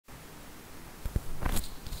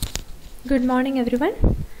Good morning everyone.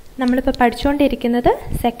 നമ്മളിപ്പോൾ പഠിച്ചുകൊണ്ടിരിക്കുന്നത്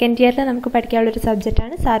second ഇയറിൽ നമുക്ക് പഠിക്കാനുള്ള ഒരു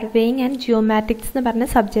സബ്ജക്റ്റാണ് സർവേയിങ് ആൻഡ് ജിയോമാറ്റിക്സ് എന്ന് പറഞ്ഞ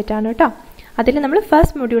സബ്ജക്റ്റാണ് കേട്ടോ. അതിൽ നമ്മൾ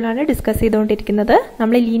ഫസ്റ്റ് മൊഡ്യൂളാണ് ഡിസ്കസ് ചെയ്തുകൊണ്ടിരിക്കുന്നത്.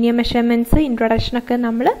 നമ്മൾ ലീനിയർ മെഷർമെൻറ്റ്സ് ഇൻട്രൊഡക്ഷനൊക്കെ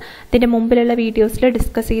നമ്മൾ ഇതിൻ്റെ മുമ്പിലുള്ള വീഡിയോസിൽ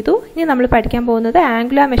ഡിസ്കസ് ചെയ്തു. ഇനി നമ്മൾ പഠിക്കാൻ പോകുന്നത്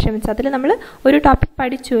ആംഗുലാർ മെഷർമെൻറ്റ്സ്. അതിൽ നമ്മൾ ഒരു ടോപ്പിക്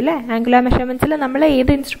പഠിച്ചു അല്ലേ. ആംഗുലാർ മെഷർമെൻറ്റ്സിൽ നമ്മൾ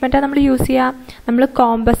ഏത് ഇൻസ്ട്രുമെൻറ്റാണ് നമ്മൾ യൂസ് ചെയ്യുക? നമ്മൾ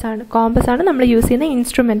കോമ്പസ് ആണ് നമ്മൾ യൂസ് ചെയ്യുന്ന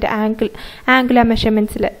ഇൻസ്ട്രുമെൻറ്റ് ആംഗുലാർ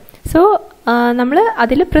മെഷർമെൻറ്റ്സിൽ. സോ നമ്മൾ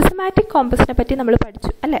അതിൽ പ്രിസ്മാറ്റിക് കോമ്പസിനെ പറ്റി നമ്മൾ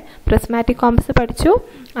പഠിച്ചു അല്ലേ. പ്രിസ്മാറ്റിക് കോമ്പസ് പഠിച്ചു,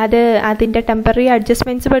 അതിൻ്റെ ടെമ്പററി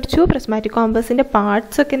അഡ്ജസ്റ്റ്മെൻറ്റ്സ് പഠിച്ചു, പ്രിസ്മാറ്റിക് കോമ്പസിൻ്റെ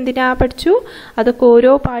പാർട്സൊക്കെ എന്തിനാണ് പഠിച്ചു, അതൊക്കെ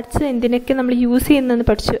ഓരോ പാർട്സ് എന്തിനൊക്കെ നമ്മൾ യൂസ് ചെയ്യുന്നതെന്ന്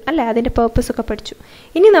പഠിച്ചു അല്ലേ. അതിൻ്റെ പേർപ്പസൊക്കെ പഠിച്ചു.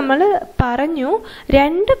 ഇനി നമ്മൾ പറഞ്ഞു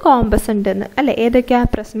രണ്ട് കോമ്പസ് ഉണ്ടെന്ന് അല്ലേ. ഏതൊക്കെയാണ്?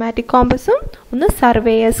 പ്രിസ്മാറ്റിക് കോമ്പസും ഒന്ന്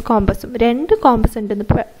സർവേയേഴ്സ് കോമ്പസും. രണ്ട് കോമ്പസ് ഉണ്ടെന്ന്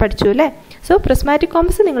പഠിച്ചു അല്ലേ. സോ പ്രിസ്മാറ്റിക്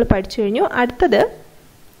കോമ്പസ് നിങ്ങൾ പഠിച്ചു കഴിഞ്ഞു. അടുത്തത്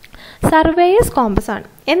സർവേയേഴ്സ് കോമ്പസ് ആണ്.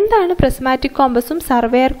 എന്താണ് പ്രിസ്മാറ്റിക് കോമ്പസും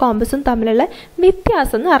സർവേയർ കോമ്പസും തമ്മിലുള്ള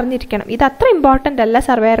വ്യത്യാസം എന്ന് അറിഞ്ഞിരിക്കണം. ഇത് അത്ര ഇമ്പോർട്ടൻ്റ് അല്ല.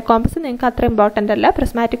 സർവേയർ കോമ്പസ് നിങ്ങൾക്ക് അത്ര ഇമ്പോർട്ടൻ്റ് അല്ല.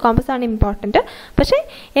 പ്രിസ്മാറ്റിക് കോമ്പസ് ആണ് ഇമ്പോർട്ടൻറ്റ്. പക്ഷേ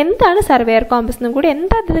എന്താണ് സർവേയർ കോമ്പസ് എന്നും കൂടി,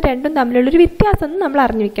 എന്താ ഇത് രണ്ടും തമ്മിലുള്ളൊരു വ്യത്യാസം എന്ന് നമ്മൾ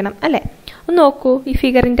അറിഞ്ഞു വെക്കണം അല്ലേ. ഒന്ന് നോക്കൂ, ഈ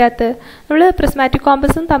ഫിഗറിൻ്റെ അകത്ത് നമ്മൾ പ്രിസ്മാറ്റിക്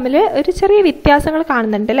കോമ്പസും തമ്മിൽ ഒരു ചെറിയ വ്യത്യാസങ്ങൾ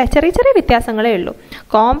കാണുന്നുണ്ട് അല്ലേ. ചെറിയ ചെറിയ വ്യത്യാസങ്ങളേ ഉള്ളൂ.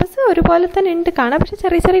 കോമ്പസ് ഒരുപോലെ തന്നെ ഉണ്ട് കാണാം, പക്ഷേ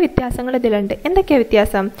ചെറിയ ചെറിയ വ്യത്യാസങ്ങൾ ഇതിലുണ്ട്. എന്തൊക്കെയാണ്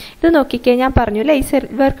വ്യത്യാസം? ഇത് നോക്കിക്കേ, ഞാൻ പറഞ്ഞു അല്ലേ. ഈ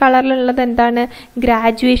സിൽവർ കളറിലുള്ളത് എന്താണ്?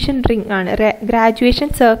 ഗ്രാജുവേഷൻ റിംഗ് ആണ്, ഗ്രാജുവേഷൻ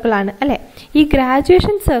സർക്കിൾ ആണ് അല്ലേ. ഈ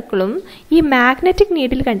ഗ്രാജുവേഷൻ സർക്കിളും ഈ മാഗ്നറ്റിക്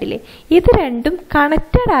നീഡിൽ കണ്ടില്ലേ, ഇത് രണ്ടും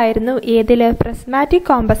കണക്റ്റഡ് ആയിരുന്നു. ഏതിൽ? പ്രിസ്മാറ്റിക്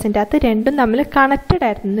കോമ്പസിൻ്റെ അകത്ത് രണ്ടും തമ്മിൽ കണക്റ്റഡ്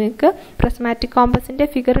ആയിരുന്നു. നിങ്ങൾക്ക് പ്രിസ്മാറ്റിക് കോമ്പസിൻ്റെ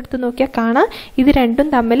ഫിഗർ എടുത്ത് നോക്കിയാൽ കാണാം, ഇത് രണ്ടും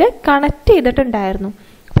തമ്മിൽ കണക്ട് ചെയ്തിട്ടുണ്ടായിരുന്നു.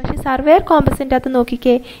 പക്ഷേ സർവേയർ കോമ്പസിൻ്റെ അകത്ത്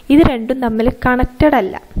നോക്കിക്കേ, ഇത് രണ്ടും തമ്മിൽ കണക്റ്റഡ്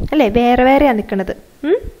അല്ല അല്ലേ, വേറെ വേറെയാണ് നിൽക്കുന്നത്.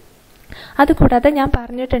 അതുകൂടാതെ ഞാൻ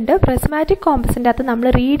പറഞ്ഞിട്ടുണ്ട്, പ്രിസ്മാറ്റിക് കോമ്പസിൻ്റെ അകത്ത് നമ്മൾ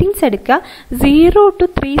റീഡിങ്സ് എടുക്കുക 0 to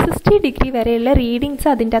 360 ഡിഗ്രി വരെയുള്ള റീഡിങ്സ്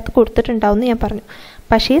അതിൻ്റെ അകത്ത് കൊടുത്തിട്ടുണ്ടാവുമെന്ന് ഞാൻ പറഞ്ഞു.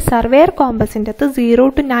 പക്ഷേ സർവേയർ കോമ്പസിൻ്റെ അകത്ത് 0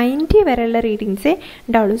 to 90 വരെയുള്ള റീഡിങ്സേ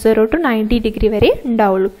ഉണ്ടാവുള്ളൂ. 0 to 90 ഡിഗ്രി വരെ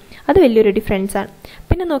ഉണ്ടാവുള്ളൂ. അത് വലിയൊരു ഡിഫറൻസ് ആണ്.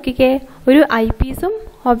 പിന്നെ നോക്കിക്കേ, ഒരു ഐ പീസും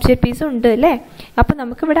ഒബ്ജക്റ്റ് പീസും ഉണ്ട് അല്ലേ. അപ്പോൾ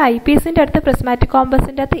നമുക്കിവിടെ ഐ പീസിൻ്റെ അടുത്ത് പ്രിസ്മാറ്റിക്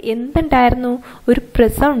കോമ്പസിൻ്റെ അകത്ത് എന്തുണ്ടായിരുന്നു? ഒരു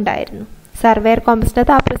പ്രിസം ഉണ്ടായിരുന്നു. സർവേയർ കോമ്പസിൻ്റെ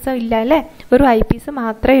അകത്ത് ആ പ്രിസം ഇല്ല അല്ലേ, ഒരു ഐ പീസ്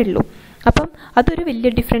മാത്രമേ ഉള്ളൂ. അപ്പം അതൊരു വലിയ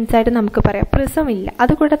ഡിഫറൻസ് ആയിട്ട് നമുക്ക് പറയാം. പ്രിസം ഇല്ല.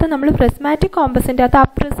 അതുകൂടാതെ നമ്മൾ പ്രിസ്മാറ്റിക് കോമ്പസിൻ്റെ അകത്ത് ആ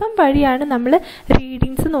പ്രിസം വഴിയാണ് നമ്മൾ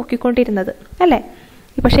റീഡിങ്സ് നോക്കിക്കൊണ്ടിരുന്നത് അല്ലേ.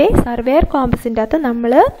 പക്ഷേ സർവേയർ കോമ്പസിൻ്റെ അകത്ത്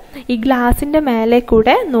നമ്മൾ ഈ ഗ്ലാസിൻ്റെ മേലെ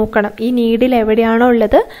കൂടെ നോക്കണം. ഈ നീഡിൽ എവിടെയാണോ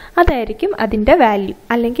ഉള്ളത് അതായിരിക്കും അതിൻ്റെ വാല്യൂ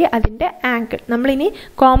അല്ലെങ്കിൽ അതിൻ്റെ ആംഗിൾ. നമ്മളിനി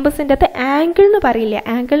കോമ്പസിൻ്റെ അകത്ത് ആംഗിൾ എന്ന് പറയില്ല.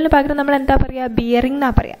 ആംഗിളിന് പകരം നമ്മൾ എന്താ പറയുക? ബിയറിംഗ്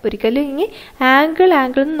എന്നാണ് പറയുക. ഒരിക്കലും ഇനി ആംഗിൾ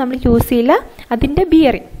എന്ന് നമ്മൾ യൂസ് ചെയ്യില്ല. അതിൻ്റെ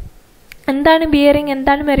ബിയറിംഗ്. എന്താണ് ബിയറിംഗ്,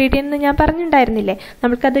 എന്താണ് മെറിഡിയൻ എന്ന് ഞാൻ പറഞ്ഞിട്ടുണ്ടായിരുന്നില്ലേ.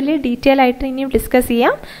 നമുക്കതിൽ ഡീറ്റെയിൽ ആയിട്ട് ഇനിയും ഡിസ്കസ്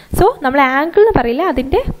ചെയ്യാം. സോ നമ്മൾ ആംഗിൾ എന്ന് പറയില്ല,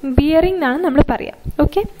 അതിൻ്റെ ബിയറിംഗ് എന്നാണ് നമ്മൾ പറയുക.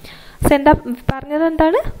 ഓക്കെ. സോ എന്താ പറഞ്ഞത്?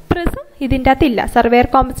 എന്താണ്? പ്രിസം ഇതിൻ്റെ അകത്ത് ഇല്ല. സർവേയർ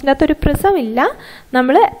കോമ്പസിൻ്റെ അകത്ത് ഒരു പ്രിസം ഇല്ല.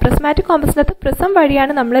 നമ്മൾ പ്രിസ്മാറ്റിക് കോമ്പസിൻ്റെ അകത്ത് പ്രിസം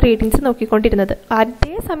വഴിയാണ് നമ്മൾ റീഡിങ്സ് നോക്കിക്കൊണ്ടിരുന്നത്.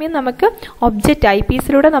 അതേസമയം നമുക്ക് ഒബ്ജക്റ്റ് ഐ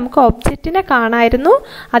പീസിലൂടെ നമുക്ക് ഒബ്ജക്റ്റിനെ കാണാമായിരുന്നു,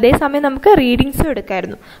 അതേസമയം നമുക്ക് റീഡിങ്സും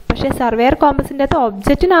എടുക്കാമായിരുന്നു. പക്ഷേ സർവേയർ കോമ്പസിൻ്റെ അകത്ത്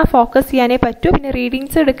ഒബ്ജക്റ്റിന് ആ ഫോക്കസ് ചെയ്യാനേ പറ്റൂ. പിന്നെ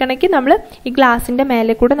റീഡിങ്സ് എടുക്കണമെങ്കിൽ നമ്മൾ ഈ ഗ്ലാസിൻ്റെ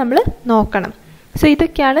മേലെ കൂടെ നമ്മൾ നോക്കണം. സോ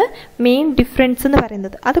ഇതൊക്കെയാണ് മെയിൻ ഡിഫറൻസ് എന്ന്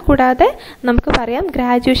പറയുന്നത്. അതുകൂടാതെ നമുക്ക് പറയാം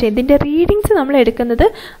ഗ്രാജുവേഷൻ. ഇതിൻ്റെ റീഡിങ്സ് നമ്മൾ എടുക്കുന്നത്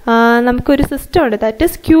നമുക്കൊരു സിസ്റ്റം ഉണ്ട്, ദാറ്റ്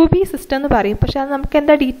ഈസ് ക്യൂബി സിസ്റ്റം എന്ന് പറയും. പക്ഷേ അത് നമുക്ക്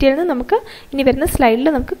എന്താ ഡീറ്റെയിൽ എന്ന് നമുക്ക് ഇനി വരുന്ന സ്ലൈഡിൽ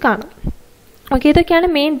നമുക്ക് കാണാം. ഓക്കെ, ഇതൊക്കെയാണ്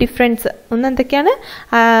മെയിൻ ഡിഫറൻസ്. ഒന്ന് എന്തൊക്കെയാണ്?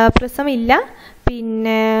 പ്രിസം ഇല്ല,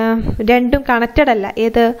 പിന്നെ രണ്ടും കണക്റ്റഡ് അല്ല.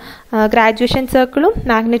 ഏത്? ഗ്രാജുവേഷൻ സർക്കിളും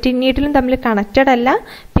മാഗ്നറ്റിക് നീഡിലും തമ്മിൽ കണക്റ്റഡ് അല്ല.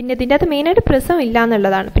 പിന്നെ ഇതിൻ്റെ അകത്ത് മെയിനായിട്ട് പ്രിസം ഇല്ല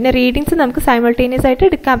എന്നുള്ളതാണ്. പിന്നെ റീഡിങ്സ് നമുക്ക് സൈമൾട്ടേനിയസ് ആയിട്ട്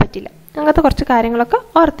എടുക്കാൻ പറ്റില്ല. അങ്ങനത്തെ കുറച്ച് കാര്യങ്ങളൊക്കെ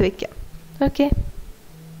ഓർത്ത് വയ്ക്കാം. ഓക്കെ.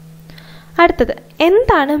 അടുത്തത്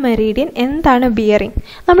എന്താണ് മെറിഡിയൻ, എന്താണ് ബിയറിംഗ്?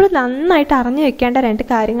 നമ്മൾ നന്നായിട്ട് അറിഞ്ഞു വെക്കേണ്ട രണ്ട്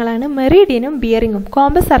കാര്യങ്ങളാണ് മെറിഡിയനും ബിയറിങ്ങും.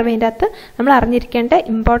 കോമ്പസ് സർവേൻ്റെ അകത്ത് നമ്മൾ അറിഞ്ഞിരിക്കേണ്ട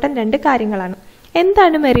ഇമ്പോർട്ടൻ്റ് രണ്ട് കാര്യങ്ങളാണ്.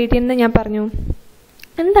 എന്താണ് മെറിഡിയൻ എന്ന് ഞാൻ പറഞ്ഞു.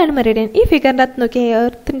 എന്താണ് മെറിഡിയൻ? ഈ ഫിഗറിൻ്റെ അകത്ത് നോക്കിയാൽ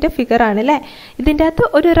എർത്തിൻ്റെ ഫിഗറാണ് അല്ലേ. ഇതിൻ്റെ അകത്ത്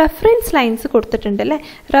ഒരു റെഫറൻസ് ലൈൻസ് കൊടുത്തിട്ടുണ്ട് അല്ലേ.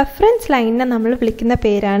 റെഫറൻസ് ലൈനിനെ നമ്മൾ വിളിക്കുന്ന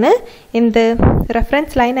പേരാണ് എന്ത്?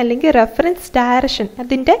 റെഫറൻസ് ലൈൻ അല്ലെങ്കിൽ റെഫറൻസ് ഡയറക്ഷൻ.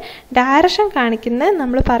 അതിൻ്റെ ഡയറക്ഷൻ കാണിക്കുന്ന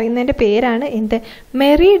നമ്മൾ പറയുന്നതിൻ്റെ പേരാണ് എന്ത്?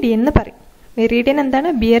 മെറിഡിയൻ എന്ന് പറയും. മെറിഡിയൻ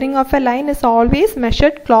എന്താണ്? Bearing of A line is always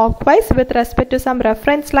measured clock vice with respect to some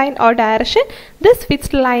reference line or direction. This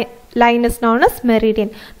fixed line is known as Meridian.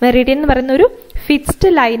 Meridian എന്ന് പറയുന്ന ഒരു ഫിക്സ്ഡ്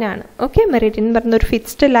ലൈനാണ്. ഓക്കെ, മെറിഡിയൻ എന്ന് പറയുന്ന ഒരു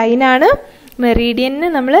ഫിക്സ്ഡ് ലൈനാണ്. മെറിഡിയന്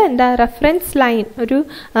നമ്മൾ എന്താ? Reference line. ഒരു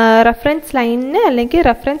റെഫറൻസ് ലൈനിന് അല്ലെങ്കിൽ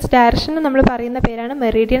റെഫറൻസ് ഡയറക്ഷന് നമ്മൾ പറയുന്ന പേരാണ്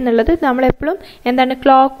മെറിഡിയൻ എന്നുള്ളത്. നമ്മളെപ്പോഴും എന്താണ്?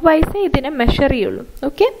 ക്ലോക്ക് വൈസേ ഇതിനെ മെഷർ ചെയ്യുള്ളൂ.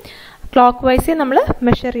 ഓക്കെ, ക്ലോക്ക് വൈസേ നമ്മൾ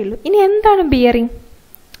മെഷർ ചെയ്യുള്ളൂ. ഇനി എന്താണ് ബിയറിംഗ്?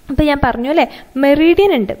 അപ്പോൾ ഞാൻ പറഞ്ഞു അല്ലേ,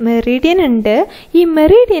 മെറീഡിയൻ ഉണ്ട്. ഈ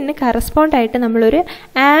മെറീഡിയന് കറസ്പോണ്ട് ആയിട്ട് നമ്മളൊരു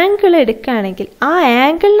ആംഗിൾ എടുക്കുകയാണെങ്കിൽ ആ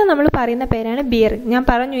ആംഗിളിന് നമ്മൾ പറയുന്ന പേരാണ് ബിയറിംഗ്. ഞാൻ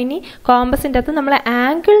പറഞ്ഞു ഇനി കോമ്പസിൻ്റെ അകത്ത് നമ്മൾ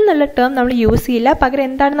ആംഗിൾ എന്നുള്ള ടേം നമ്മൾ യൂസ് ചെയ്യില്ല, പകരം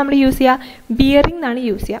എന്താണ് നമ്മൾ യൂസ് ചെയ്യുക, ബിയറിംഗ് എന്നാണ്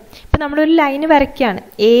യൂസ് ചെയ്യുക. ഇപ്പം നമ്മളൊരു ലൈന് വരയ്ക്കുകയാണ്,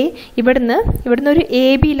 ഇവിടുന്ന് ഒരു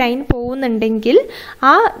AB ലൈൻ പോകുന്നുണ്ടെങ്കിൽ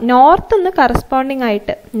ആ നോർത്തുനിന്ന് കറസ്പോണ്ടിങ്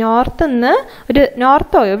ആയിട്ട്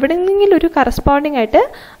നോർത്തോ എവിടെയെങ്കിലും ഒരു കറസ്പോണ്ടിങ് ആയിട്ട്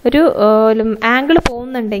ഒരു ആംഗിൾ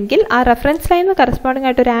പോകുന്നുണ്ടെങ്കിൽ, ആ റെഫറൻസ് ലൈനിന് കറസ്പോണ്ടിങ്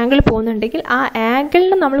ആയിട്ട് ഒരു ആംഗിൾ പോകുന്നുണ്ടെങ്കിൽ ആ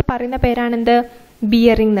ആംഗിളിന് നമ്മൾ പറയുന്ന പേരാണ് എന്ത്,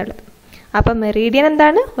 ബിയറിംഗ് എന്നുള്ളത്. അപ്പം മെറീഡിയൻ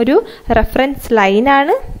എന്താണ്, ഒരു റെഫറൻസ്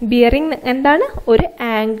ലൈനാണ്. ബിയറിംഗ് എന്താണ്, ഒരു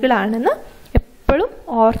ആംഗിൾ ആണെന്ന് എപ്പോഴും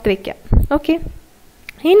ഓർത്ത് വയ്ക്കാം. ഓക്കെ,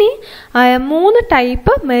 ഇനി 3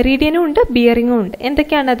 ടൈപ്പ് മെറീഡിയനും ഉണ്ട്, ബിയറിംഗും ഉണ്ട്.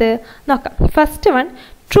 എന്തൊക്കെയാണത് നോക്കാം. ഫസ്റ്റ് വൺ,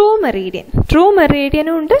 ട്രൂ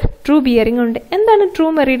മെറീഡിയനും ഉണ്ട്, ട്രൂ ബിയറിംഗും ഉണ്ട്. എന്താണ് ട്രൂ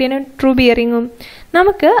മെറീഡിയനും ട്രൂ ബിയറിംഗും?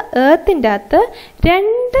 നമുക്ക് എർത്തിൻ്റെ അകത്ത്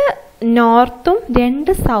 2 നോർത്തും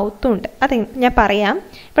 2 സൗത്തും ഉണ്ട്. അതെ, ഞാൻ പറയാം.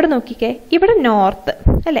 ഇവിടെ നോക്കിക്കേ, ഇവിടെ നോർത്ത്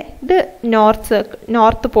അല്ലേ, ഇത്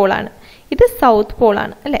നോർത്ത് പോളാണ്, ഇത് സൗത്ത്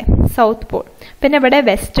പോളാണ് അല്ലേ, സൗത്ത് പോൾ. പിന്നെ ഇവിടെ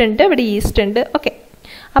വെസ്റ്റ് ഉണ്ട്, ഇവിടെ ഈസ്റ്റ് ഉണ്ട്. ഓക്കെ,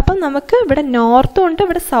 അപ്പം നമുക്ക് ഇവിടെ നോർത്തും ഉണ്ട്,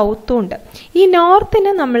 ഇവിടെ സൗത്തും ഉണ്ട്. ഈ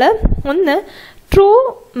നോർത്തിന് നമ്മൾ ഒന്ന് ട്രൂ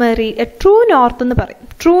നോർത്ത് എന്ന് പറയും.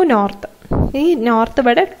 ട്രൂ നോർത്ത്, ഈ നോർത്ത്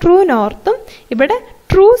ഇവിടെ ട്രൂ നോർത്തും ഇവിടെ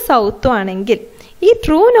ട്രൂ സൗത്തും ആണെങ്കിൽ, ഈ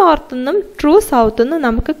ട്രൂ നോർത്തുനിന്നും ട്രൂ സൗത്തുനിന്നും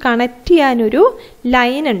നമുക്ക് കണക്ട് ചെയ്യാനൊരു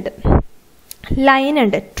ലൈൻ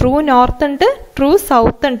ഉണ്ട്. ട്രൂ നോർത്ത് ഉണ്ട്, ട്രൂ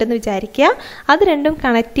സൗത്ത് ഉണ്ടെന്ന് വിചാരിക്കുക. അത് രണ്ടും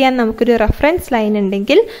കണക്ട് ചെയ്യാൻ നമുക്കൊരു റെഫറൻസ് ലൈൻ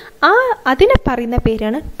ഉണ്ടെങ്കിൽ അതിനെ പറയുന്ന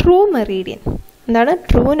പേരാണ് ട്രൂ മെറീഡിയൻ. എന്താണ്,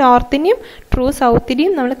 ട്രൂ നോർത്തിനെയും ട്രൂ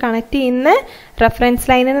സൗത്തിനെയും നമ്മൾ കണക്ട് ചെയ്യുന്ന റെഫറൻസ്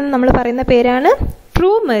ലൈനിന് നമ്മൾ പറയുന്ന പേരാണ് ട്രൂ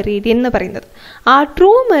മെറീഡിയൻ എന്ന് പറയുന്നത്. ആ ട്രൂ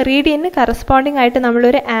മെറീഡിയന് കറസ്പോണ്ടിങ് ആയിട്ട്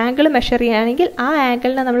നമ്മളൊരു ആംഗിൾ മെഷർ ചെയ്യുകയാണെങ്കിൽ ആ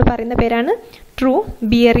ആംഗിളിനെ നമ്മൾ പറയുന്ന പേരാണ് ട്രൂ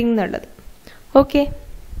ബിയറിംഗ് എന്നുള്ളത്. ഓക്കെ,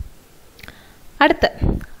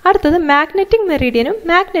 അടുത്തത് മാഗ്നറ്റിക് മെറീഡിയനും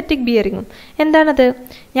മാഗ്നറ്റിക് ബിയറിംഗും. എന്താണത്?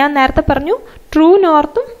 ഞാൻ നേരത്തെ പറഞ്ഞു ട്രൂ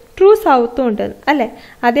നോർത്തും ട്രൂ സൗത്തും ഉണ്ട് അല്ലേ.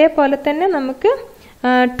 അതേപോലെ തന്നെ നമുക്ക്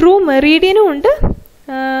ട്രൂ മെറീഡിയനും ഉണ്ട്,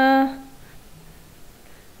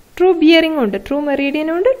 ട്രൂ ബിയറിംഗും ഉണ്ട്. ട്രൂ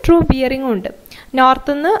മെറീഡിയനും ഉണ്ട്, ട്രൂ ബിയറിംഗും ഉണ്ട്.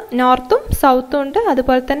 നോർത്തും സൗത്തും ഉണ്ട്.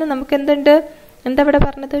 അതുപോലെ തന്നെ നമുക്ക് എന്താ ഇവിടെ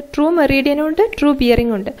പറഞ്ഞത്, ട്രൂ മെറീഡിയനും ഉണ്ട്, ട്രൂ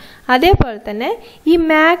ബിയറിംഗും ഉണ്ട്. അതേപോലെ തന്നെ ഈ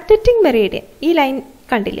മാഗ്നറ്റിക് മെറീഡിയൻ, ഈ ലൈൻ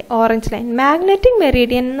കണ്ടില്ലേ, ഓറഞ്ച് ലൈൻ, മാഗ്നറ്റിക്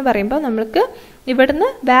മെറീഡിയൻ എന്ന് പറയുമ്പോൾ നമ്മൾക്ക് ഇവിടുന്ന്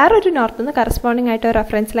വേറൊരു നോർത്തുനിന്ന് കറസ്പോണ്ടിങ് ആയിട്ട് ഒരു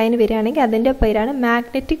റെഫറൻസ് ലൈൻ വരികയാണെങ്കിൽ അതിൻ്റെ പേരാണ്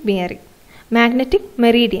മാഗ്നറ്റിക്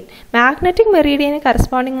മെറീഡിയൻ. മാഗ്നറ്റിക് മെറീഡിയന്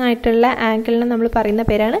കറസ്പോണ്ടിങ് ആയിട്ടുള്ള ആംഗിളിന് നമ്മൾ പറയുന്ന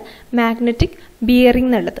പേരാണ് മാഗ്നറ്റിക് ബിയറിംഗ്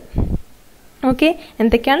എന്നുള്ളത്. ഓക്കെ,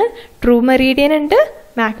 എന്തൊക്കെയാണ്? ട്രൂ മെറീഡിയൻ ഉണ്ട്,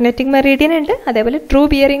 മാഗ്നറ്റിക് മെറീഡിയൻ ഉണ്ട്, അതേപോലെ ട്രൂ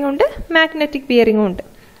ബിയറിംഗ് ഉണ്ട്, മാഗ്നറ്റിക് ബിയറിംഗും ഉണ്ട്.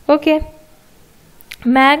 ഓക്കെ,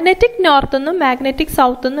 മാഗ്നറ്റിക് നോർത്തുനിന്നും മാഗ്നറ്റിക്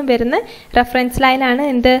സൗത്തുനിന്നും വരുന്ന റെഫറൻസ് ലൈനാണ്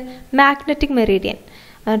എന്ത്? Magnetic Meridian.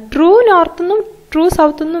 ട്രൂ നോർത്തുനിന്നും ട്രൂ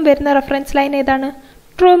സൗത്തുനിന്നും വരുന്ന റെഫറൻസ് ലൈൻ ഏതാണ്?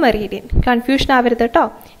 True Meridian. കൺഫ്യൂഷൻ ആവരുത് കേട്ടോ.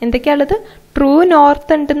 എന്തൊക്കെയാണുള്ളത്? ട്രൂ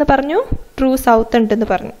നോർത്ത് ഉണ്ടെന്ന് പറഞ്ഞു, ട്രൂ സൗത്ത് ഉണ്ടെന്ന്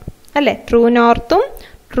പറഞ്ഞു അല്ലേ. ട്രൂ നോർത്തും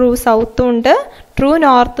ട്രൂ സൗത്തും ഉണ്ട്. ട്രൂ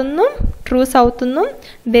നോർത്തുനിന്നും ട്രൂ സൗത്തുനിന്നും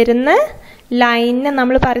വരുന്ന ലൈനിന്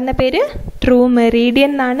നമ്മൾ പറയുന്ന പേര് ട്രൂ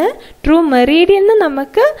മെറീഡിയൻ എന്നാണ്. ട്രൂ മെറീഡിയന്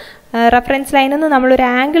നമുക്ക് റെഫറൻസ് ലൈനിൽ നിന്ന് നമ്മളൊരു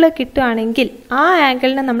ആംഗിൾ കിട്ടുകയാണെങ്കിൽ ആ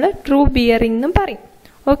ആംഗിളിനെ നമ്മൾ ട്രൂ ബിയറിംഗ് എന്നും പറയും.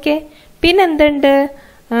 ഓക്കെ, പിന്നെന്തുണ്ട്?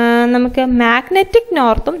 നമുക്ക് മാഗ്നറ്റിക്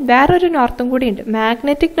നോർത്തും വേറൊരു നോർത്തും കൂടി ഉണ്ട്.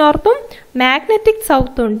 മാഗ്നറ്റിക് നോർത്തും മാഗ്നറ്റിക്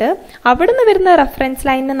സൗത്തും ഉണ്ട്. അവിടുന്ന് വരുന്ന റെഫറൻസ്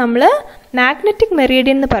ലൈനിന് നമ്മൾ മാഗ്നറ്റിക്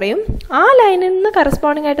മെറീഡിയൻ എന്ന് പറയും. ആ ലൈനിൽ നിന്ന്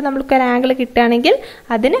കറസ്പോണ്ടിങ് ആയിട്ട് നമുക്ക് ഒരു ആംഗിൾ കിട്ടുകയാണെങ്കിൽ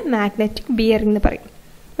അതിന് മാഗ്നറ്റിക് ബിയറിംഗ് എന്ന് പറയും.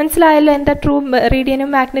 മനസ്സിലായല്ലോ എന്താ ട്രൂ മെറീഡിയനും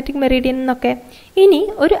മാഗ്നറ്റിക് മെറീഡിയനും എന്നൊക്കെ. ഇനി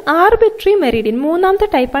ഒരു ആർബിട്രറി മെറീഡിയൻ, മൂന്നാമത്തെ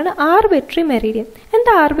ടൈപ്പാണ് ആർബിട്രറി മെറീഡിയൻ.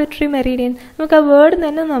 എന്താ ആർബിട്രറി മെറീഡിയൻ? നമുക്ക് ആ വേർഡ്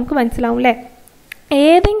തന്നെ നമുക്ക് മനസ്സിലാവും അല്ലേ.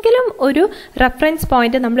 ഏതെങ്കിലും ഒരു റെഫറൻസ്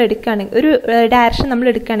പോയിന്റ് നമ്മൾ എടുക്കുകയാണെങ്കിൽ, ഒരു ഡയറക്ഷൻ നമ്മൾ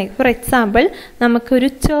എടുക്കുകയാണെങ്കിൽ, ഫോർ എക്സാമ്പിൾ നമുക്കൊരു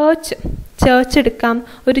ചേർച്ച് എടുക്കാം,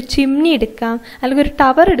 ഒരു ചിമ്നി എടുക്കാം, അല്ലെങ്കിൽ ഒരു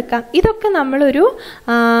ടവർ എടുക്കാം. ഇതൊക്കെ നമ്മളൊരു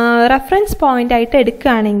റെഫറൻസ് പോയിന്റ് ആയിട്ട്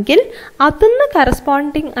എടുക്കുകയാണെങ്കിൽ അതിന്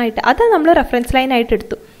കറസ്പോണ്ടിങ് ആയിട്ട് അത് നമ്മൾ റെഫറൻസ് ലൈൻ ആയിട്ട്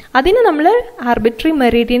എടുത്തു. അതിന് നമ്മൾ ആർബിട്രറി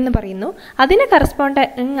മെറീഡിയൻ എന്ന് പറയുന്നു. അതിന്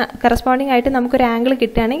കറസ്പോണ്ടിങ് ആയിട്ട് നമുക്കൊരു ആംഗിൾ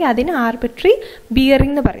കിട്ടുകയാണെങ്കിൽ അതിന് ആർബിട്രറി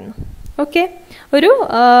ബിയറിംഗ് എന്ന് പറയുന്നു. ഓക്കെ, ഒരു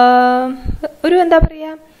എന്താ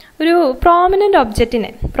പറയുക, ഒരു പ്രോമിനൻ്റ്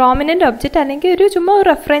ഒബ്ജക്റ്റ് അല്ലെങ്കിൽ ഒരു ചുമ്മാ ഒരു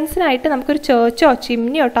റെഫറൻസിനായിട്ട് നമുക്കൊരു ചേർച്ചോ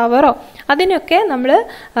ചിമ്നിയോ ടവറോ അതിനൊക്കെ നമ്മൾ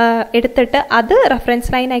എടുത്തിട്ട് അത്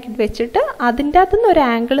റെഫറൻസ് ലൈനായിട്ട് വെച്ചിട്ട് അതിൻ്റെ അകത്തുനിന്ന് ഒരു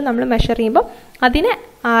ആംഗിൾ നമ്മൾ മെഷർ ചെയ്യുമ്പോൾ അതിനെ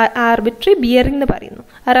ആർബിട്രറി ബിയറിംഗ് എന്ന് പറയുന്നു.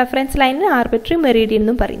 ആ റെഫറൻസ് ലൈനിന് ആർബിട്രറി മെറീഡിയൻ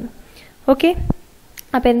എന്നും പറയുന്നു. ഓക്കെ,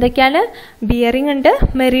 അപ്പോൾ എന്തൊക്കെയാണ്? ബിയറിംഗ് ഉണ്ട്,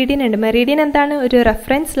 മെറീഡിയൻ ഉണ്ട്. മെറീഡിയൻ എന്താണ്? ഒരു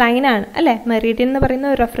റെഫറൻസ് ലൈനാണ് അല്ലേ. മെറീഡിയൻ എന്ന് പറയുന്ന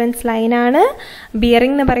ഒരു റെഫറൻസ് ലൈനാണ്.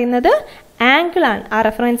 ബിയറിംഗ് എന്ന് പറയുന്നത് ആംഗിളാണ്. ആ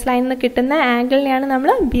റെഫറൻസ് ലൈനിൽ നിന്ന് കിട്ടുന്ന ആംഗിളിനെയാണ്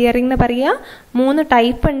നമ്മൾ ബിയറിംഗ് എന്ന് പറയുക. 3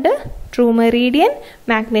 ടൈപ്പ് ഉണ്ട്: true Meridian,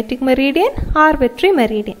 magnetic Meridian, arbitrary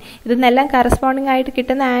Meridian. ഇതിനെല്ലാം കറസ്പോണ്ടിങ് ആയിട്ട്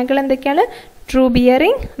കിട്ടുന്ന ആംഗിൾ എന്തൊക്കെയാണ്? True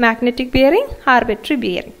bearing, magnetic bearing, arbitrary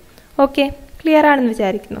bearing. Okay, clear ആണെന്ന്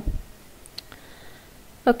വിചാരിക്കുന്നു.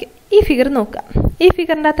 ഓക്കെ, ഈ ഫിഗർ നോക്കുക. ഈ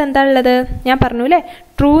ഫിഗറിൻ്റെ അകത്ത് എന്താ ഉള്ളത്? ഞാൻ പറഞ്ഞു അല്ലേ,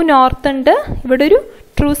 ട്രൂ നോർത്ത് ഉണ്ട്, ഇവിടെ ഒരു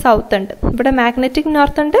ട്രൂ സൗത്ത് ഉണ്ട്, ഇവിടെ മാഗ്നറ്റിക്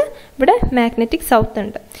നോർത്ത് ഉണ്ട്, ഇവിടെ മാഗ്നറ്റിക് സൗത്ത്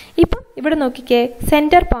ഉണ്ട്. ഇപ്പം ഇവിടെ നോക്കിക്കേ,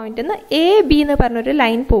 സെൻറ്റർ പോയിന്റ് നിന്ന് എ ബി എന്ന് പറഞ്ഞൊരു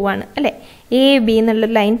ലൈൻ പോവാണ് അല്ലേ, എ ബി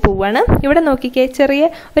എന്നുള്ളൊരു ലൈൻ പോവാണ്. ഇവിടെ നോക്കിക്കേ, ചെറിയ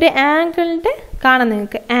ഒരു ആംഗിളിൻ്റെ കാണാം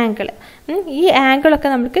നിങ്ങൾക്ക് ആംഗിൾ. ഈ ആംഗിളൊക്കെ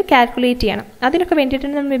നമുക്ക് കാൽക്കുലേറ്റ് ചെയ്യണം. അതിനൊക്കെ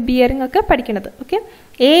വേണ്ടിയിട്ടാണ് നമ്മൾ ബിയറിംഗ് ഒക്കെ പഠിക്കുന്നത്. ഓക്കെ,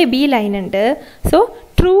 എ ബി ലൈൻ ഉണ്ട്. സോ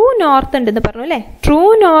ട്രൂ നോർത്ത് ഉണ്ടെന്ന് പറഞ്ഞു അല്ലേ. ട്രൂ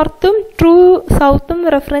നോർത്തും ട്രൂ സൗത്തും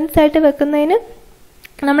റെഫറൻസ് ആയിട്ട് വെക്കുന്നതിന്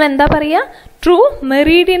നമ്മൾ എന്താ പറയുക? ട്രൂ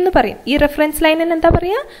മെറീഡിയൻ എന്ന് പറയും. ഈ റെഫറൻസ് ലൈനിന് എന്താ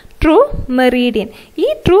പറയുക? True Meridian. ഈ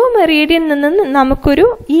ട്രൂ മെറീഡിയൻ നിന്ന് നമുക്കൊരു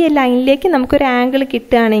ഈ ലൈനിലേക്ക് നമുക്കൊരു ആംഗിൾ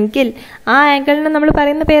കിട്ടുകയാണെങ്കിൽ ആ ആംഗിളിന് നമ്മൾ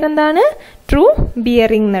പറയുന്ന പേരെന്താണ്? ട്രൂ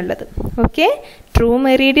ബിയറിംഗ് എന്നുള്ളത്. ഓക്കെ, ട്രൂ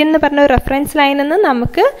മെറീഡിയൻ എന്ന് പറഞ്ഞ ഒരു റെഫറൻസ് ലൈനിൽ നിന്ന്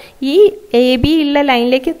നമുക്ക് ഈ എ ബി ഉള്ള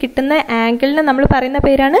ലൈനിലേക്ക് കിട്ടുന്ന ആംഗിളിന് നമ്മൾ പറയുന്ന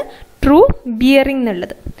പേരാണ് ട്രൂ ബിയറിംഗ്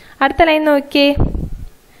എന്നുള്ളത്. അടുത്ത ലൈൻ നോക്കിയേ,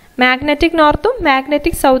 മാഗ്നറ്റിക് നോർത്തും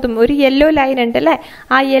മാഗ്നറ്റിക് സൗത്തും ഒരു യെല്ലോ ലൈൻ ഉണ്ട് അല്ലേ.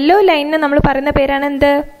 ആ യെല്ലോ ലൈനിന് നമ്മൾ പറയുന്ന പേരാണ്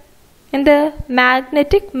എന്ത്?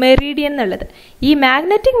 മാഗ്നറ്റിക് മെറീഡിയൻ എന്നുള്ളത്. ഈ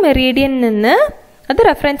മാഗ്നറ്റിക് മെറീഡിയൻ നിന്ന് അത്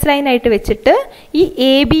റെഫറൻസ് ലൈനായിട്ട് വെച്ചിട്ട് ഈ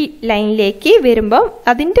എ ബി ലൈനിലേക്ക് വരുമ്പോൾ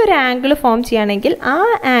അതിൻ്റെ ഒരു ആംഗിൾ ഫോം ചെയ്യുകയാണെങ്കിൽ ആ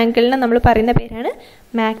ആംഗിളിനെ നമ്മൾ പറയുന്ന പേരാണ്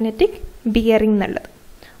മാഗ്നറ്റിക് ബിയറിംഗ് എന്നുള്ളത്.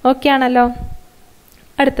 ഓക്കെ ആണല്ലോ.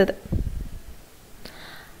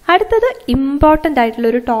 അടുത്തത് ഇമ്പോർട്ടൻ്റ്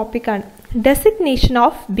ആയിട്ടുള്ളൊരു ടോപ്പിക്കാണ് designation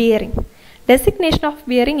of bearing. Designation of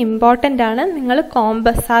bearing important ആണ്. നിങ്ങൾ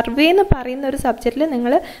സർവേ എന്ന് പറയുന്ന ഒരു സബ്ജക്റ്റിൽ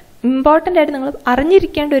നിങ്ങൾ ഇമ്പോർട്ടൻ്റ് ആയിട്ട് നിങ്ങൾ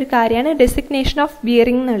അറിഞ്ഞിരിക്കേണ്ട ഒരു കാര്യമാണ് ഡെസിഗ്നേഷൻ ഓഫ്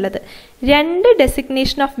ബിയറിംഗ് എന്നുള്ളത്. 2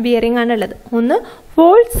 ഡെസിഗ്നേഷൻ ഓഫ് ബിയറിംഗ് ആണ് ഉള്ളത്. ഒന്ന്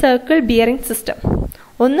ഹോൾ സർക്കിൾ ബിയറിംഗ് സിസ്റ്റം,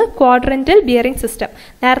 ഒന്ന് ക്വാഡ്രൻ്റൽ ബിയറിംഗ് സിസ്റ്റം.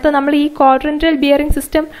 നേരത്തെ നമ്മൾ ഈ ക്വാഡ്രൻ്റൽ ബിയറിംഗ്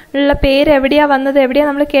സിസ്റ്റം ഉള്ള പേര് എവിടെയാണ് വന്നത്, എവിടെയാണ്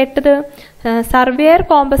നമ്മൾ കേട്ടത്? സർവേയർ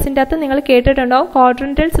കോമ്പസിൻ്റെ അകത്ത് നിങ്ങൾ കേട്ടിട്ടുണ്ടാവും.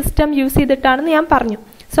 ക്വാഡ്രൻ്റൽ സിസ്റ്റം യൂസ് ചെയ്തിട്ടാണെന്ന് ഞാൻ പറഞ്ഞു.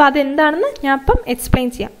 സോ അതെന്താണെന്ന് ഞാൻ അപ്പം എക്സ്പ്ലെയിൻ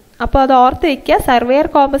ചെയ്യാം. അപ്പോൾ അത് ഓർത്ത് വയ്ക്കുക. സർവേയർ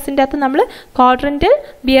കോമ്പസിൻ്റെ അകത്ത് നമ്മൾ ക്വാഡ്രൻ്റൽ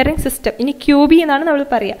ബിയറിംഗ് സിസ്റ്റം, ഇനി QB എന്നാണ് നമ്മൾ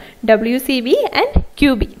പറയുക. WCB and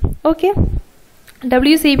QB. Okay,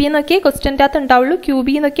 WCB എന്നൊക്കെ ക്വസ്റ്റ്യൻ്റെ അകത്ത് ഉണ്ടാവുള്ളൂ, QB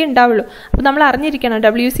എന്നൊക്കെ ഉണ്ടാവുള്ളൂ. അപ്പോൾ നമ്മൾ അറിഞ്ഞിരിക്കണം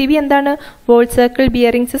WCB എന്താണ്? വോൾ സർക്കിൾ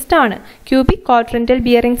ബിയറിംഗ് സിസ്റ്റം ആണ്. QB ക്വാഡ്രൻ്റൽ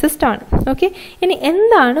ബിയറിംഗ് സിസ്റ്റം ആണ്. ഓക്കെ, ഇനി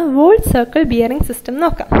എന്താണ് വോൾ സർക്കിൾ ബിയറിംഗ് സിസ്റ്റം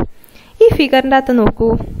നോക്കാം. ഈ ഫിഗറിൻ്റെ അകത്ത്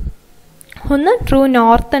നോക്കൂ. ഒന്ന് ട്രൂ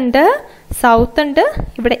നോർത്ത് ഉണ്ട്, സൗത്ത് ഉണ്ട്,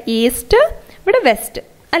 ഇവിടെ ഈസ്റ്റ്, ഇവിടെ വെസ്റ്റ്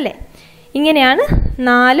അല്ലേ. ഇങ്ങനെയാണ്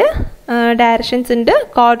 4 ഡയറക്ഷൻസ് ഉണ്ട്,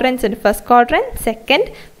 ക്വാഡ്രൻസ് ഉണ്ട്. First quadrant, second,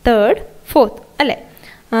 third, fourth അല്ലേ.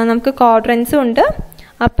 നമുക്ക് ക്വാഡ്രൻസും ഉണ്ട്.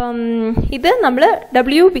 അപ്പം ഇത് നമ്മൾ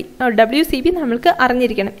WCB നമ്മൾക്ക്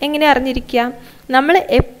അറിഞ്ഞിരിക്കണം. എങ്ങനെ അറിഞ്ഞിരിക്കുക? നമ്മൾ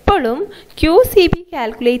എപ്പോഴും QCB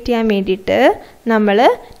കാൽക്കുലേറ്റ് ചെയ്യാൻ വേണ്ടിയിട്ട് നമ്മൾ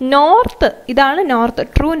നോർത്ത്, ഇതാണ് നോർത്ത്,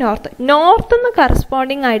 ട്രൂ നോർത്ത് നിന്ന്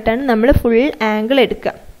കറസ്പോണ്ടിങ് ആയിട്ടാണ് നമ്മൾ ഫുൾ ആംഗിൾ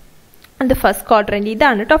എടുക്കുക. അത് ഫസ്റ്റ് ക്വാഡ്രൻറ്റ്,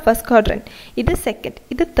 ഇതാണ് കേട്ടോ ഫസ്റ്റ് ക്വാഡ്രൻറ്റ്, ഇത് സെക്കൻഡ്,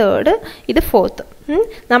 ഇത് തേർഡ്, ഇത് ഫോർത്ത്.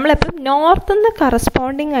 നമ്മളെപ്പോഴും നോർത്ത് നിന്ന്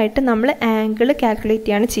കറസ്പോണ്ടിങ് ആയിട്ട് നമ്മൾ ആംഗിൾ കാൽക്കുലേറ്റ്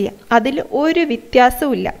ചെയ്യാണ് ചെയ്യുക. അതിൽ ഒരു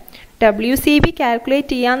വ്യത്യാസവും ഇല്ല. WCB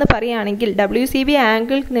കാൽക്കുലേറ്റ് ചെയ്യാമെന്ന് പറയുകയാണെങ്കിൽ, WCB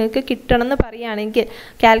ആംഗിൾ നിങ്ങൾക്ക് കിട്ടണമെന്ന് പറയുകയാണെങ്കിൽ,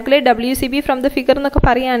 calculate WCB from the figure എന്നൊക്കെ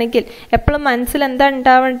പറയുകയാണെങ്കിൽ എപ്പോഴും മനസ്സിൽ എന്താ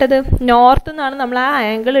ഉണ്ടാവേണ്ടത്? നോർത്ത് നിന്നാണ് നമ്മൾ ആ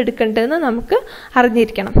ആംഗിൾ എടുക്കേണ്ടതെന്ന് നമുക്ക്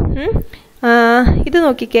അറിഞ്ഞിരിക്കണം. ഇത്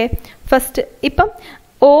നോക്കിക്കേ, ഫസ്റ്റ് ഇപ്പം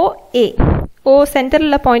OA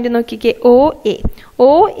സെൻറ്ററിലുള്ള പോയിന്റ് നോക്കിക്കേ,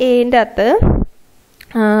 OAൻ്റെ അകത്ത്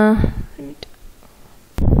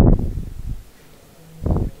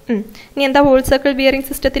ഇനി എന്താ ഹോൾ സർക്കിൾ ബിയറിംഗ്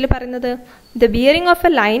സിസ്റ്റത്തിൽ പറയുന്നത്? The bearing of A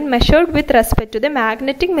line measured with respect to the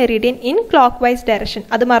magnetic Meridian in clock vice direction.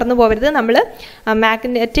 അത് മറന്നു പോകരുത്. നമ്മൾ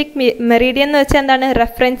മാഗ്നറ്റിക് മെറീഡിയൻ എന്ന് വെച്ചാൽ എന്താണ്?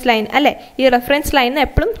 റെഫറൻസ് ലൈൻ അല്ലേ. ഈ റെഫറൻസ് ലൈനിന്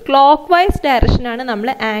എപ്പോഴും ക്ലോക്ക് വൈസ് ഡയറക്ഷനാണ് നമ്മൾ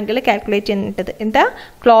ആംഗിൾ കാൽക്കുലേറ്റ് ചെയ്യേണ്ടത്. എന്താ?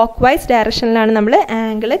 ക്ലോക്ക് വൈസ് ഡയറക്ഷനിലാണ് നമ്മൾ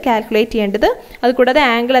ആംഗിൾ കാൽക്കുലേറ്റ് ചെയ്യേണ്ടത്. അതുകൂടാതെ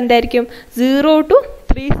ആംഗിൾ എന്തായിരിക്കും? 0 to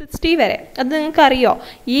 360 വരെ. അത് നിങ്ങൾക്ക് അറിയോ?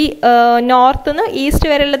 ഈ നോർത്ത് നിന്ന് ഈസ്റ്റ്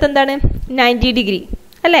വരെ ഉള്ളത് എന്താണ്? 90 ഡിഗ്രി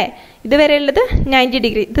അല്ലേ. ഇതുവരെ ഉള്ളത് 90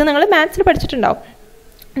 ഡിഗ്രി. ഇത് നിങ്ങൾ മാത്സിൽ പഠിച്ചിട്ടുണ്ടാവും.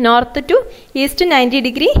 North to east 90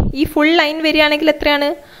 degree. ഈ ഫുൾ ലൈൻ വരികയാണെങ്കിൽ എത്രയാണ്?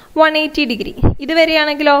 180 ഡിഗ്രി. ഇത്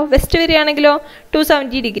വരികയാണെങ്കിലോ, വെസ്റ്റ് വരികയാണെങ്കിലോ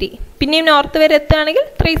 270 ഡിഗ്രി. പിന്നെയും നോർത്ത് വരെ എത്തുകയാണെങ്കിൽ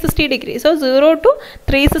 360 ഡിഗ്രി. സോ 0 to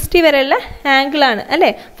 360 വരെയുള്ള ആംഗിളാണ്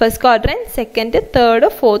അല്ലേ. First quadrant, second, third,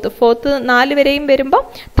 fourth 4 വരെയും വരുമ്പോൾ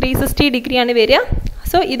 360 ഡിഗ്രിയാണ് വരിക.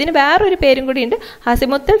 സോ ഇതിന് വേറൊരു പേരും കൂടി ഉണ്ട്,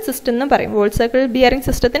 അസിമുത്തൽ സിസ്റ്റം എന്നും പറയും. വോൾ സർക്കിൾ ബിയറിംഗ്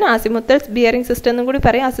സിസ്റ്റത്തിന് അസിമുത്തൽ ബിയറിംഗ് സിസ്റ്റം എന്നും കൂടി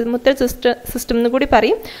പറയും, അസിമുത്തൽ സിസ്റ്റം എന്നും കൂടി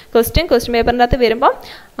പറയും. ക്വസ്റ്റ്യൻ പേപ്പറിൻ്റെ അകത്ത് വരുമ്പോൾ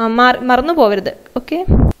മറന്നു പോകരുത്. ഓക്കെ,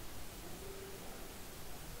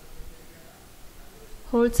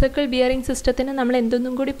 ഹോൾ സർക്കിൾ ബിയറിംഗ് സിസ്റ്റത്തിന് നമ്മൾ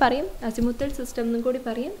എന്തൊന്നും കൂടി പറയും, അസിമുത്തൽ സിസ്റ്റം എന്നും കൂടി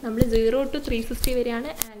പറയും. നമ്മൾ 0 to 360 വരെയാണ്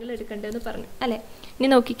ആംഗിൾ എടുക്കേണ്ടതെന്ന് പറഞ്ഞു അല്ലേ. ഇനി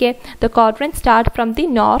നോക്കിക്കേ, the quadrant start from the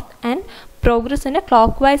north and progress in A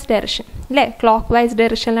clock vice direction അല്ലേ. ക്ലോക്ക് വൈസ്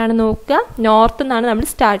ഡയറക്ഷനിലാണ് നോക്കുക, നോർത്ത് നിന്നാണ് നമ്മൾ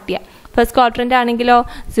സ്റ്റാർട്ട് ചെയ്യുക. ഫസ്റ്റ് ക്വാഡ്രൻ്റ് ആണെങ്കിലോ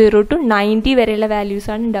 0 to 90 വരെയുള്ള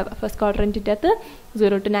വാല്യൂസാണ് ഉണ്ടാവുക. ഫസ്റ്റ് ക്വാഡ്രൻറ്റിൻ്റെ അകത്ത്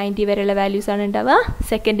 0 to 90 വരെയുള്ള വാല്യൂസാണ് ഉണ്ടാവുക.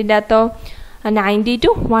 സെക്കൻഡിൻ്റെ അകത്തോ 90 to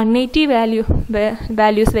 180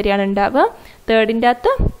 വാല്യൂസ് വരെയാണ് ഉണ്ടാവുക. തേർഡിൻ്റെ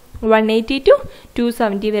അകത്ത് 180 to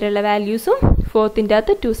 270 വരെയുള്ള വാല്യൂസും, ഫോർത്തിൻ്റെ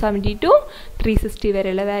അകത്ത് 270 to 360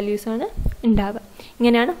 വരെയുള്ള വാല്യൂസാണ് ഉണ്ടാവുക.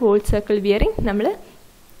 ഇങ്ങനെയാണ് ഹോൾ സർക്കിൾ ബിയറിംഗ് നമ്മൾ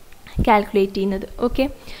കാൽക്കുലേറ്റ് ചെയ്യുന്നത്. ഓക്കെ,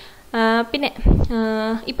 പിന്നെ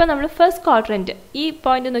ഇപ്പോൾ നമ്മൾ ഫസ്റ്റ് ക്വാഡ്രൻറ്റ് ഈ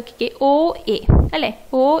പോയിന്റ് നോക്കിക്കേ, OA അല്ലേ.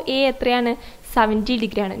 OA എത്രയാണ്, 70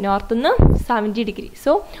 ഡിഗ്രിയാണ്, നോർത്ത് നിന്ന് 70 ഡിഗ്രി.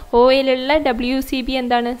 സോ OAയിലുള്ള WCB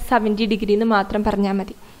എന്താണ്, 70 ഡിഗ്രി എന്ന് മാത്രം പറഞ്ഞാൽ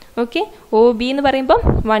മതി. ഓക്കെ, OB എന്ന് പറയുമ്പം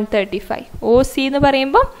 135, OC എന്ന്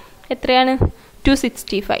പറയുമ്പം എത്രയാണ്,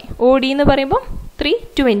 265, OD എന്ന് പറയുമ്പം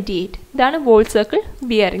 328. ഇതാണ് വോൾ സർക്കിൾ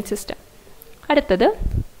ബിയറിംഗ് സിസ്റ്റം.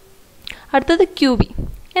 അടുത്തത് QB.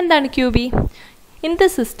 എന്താണ് QB? In the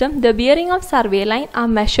system, the bearing of survey line are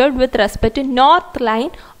measured with respect to north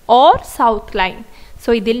line or south line. So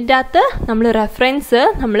ഇതിൻ്റെ അകത്ത് നമ്മൾ റെഫറൻസ്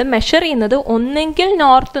നമ്മൾ മെഷർ ചെയ്യുന്നത് ഒന്നെങ്കിൽ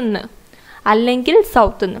നോർത്ത് നിന്ന് അല്ലെങ്കിൽ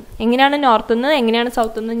സൗത്ത് നിന്ന്. എങ്ങനെയാണ് നോർത്ത് നിന്ന് എങ്ങനെയാണ്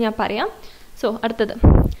സൗത്ത് നിന്ന് ഞാൻ പറയാം. സോ അടുത്തത്,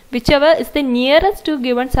 which ever is the nearest to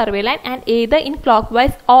given survey line and Ather in clock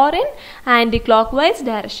vice or in anti clock vice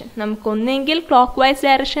direction. നമുക്ക് ഒന്നെങ്കിൽ ക്ലോക്ക് വൈസ്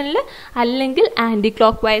ഡയറക്ഷനിൽ അല്ലെങ്കിൽ ആൻറ്റി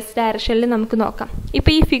ക്ലോക്ക് വൈസ് ഡയറക്ഷനിൽ നമുക്ക് നോക്കാം.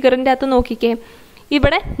 ഇപ്പോൾ ഈ ഫിഗറിൻ്റെ അകത്ത് നോക്കിക്കേ,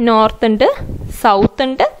 ഇവിടെ നോർത്ത് ഉണ്ട്, സൗത്ത്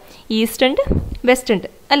ഉണ്ട്, ഈസ്റ്റ് ഉണ്ട്, വെസ്റ്റ് ഉണ്ട്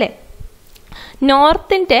അല്ലേ.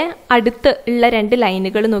 നോർത്തിൻ്റെ അടുത്ത് ഉള്ള രണ്ട്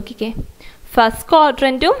ലൈനുകൾ നോക്കിക്കേ, ഫസ്റ്റ്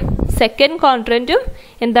ക്വാഡ്രൻറ്റും സെക്കൻഡ് ക്വാഡ്രൻറ്റും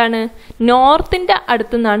എന്താണ്, നോർത്തിൻ്റെ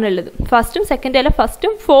അടുത്തു നിന്നാണ് ഉള്ളത്. ഫസ്റ്റും സെക്കൻഡ് അല്ല,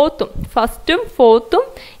 ഫസ്റ്റും ഫോർത്തും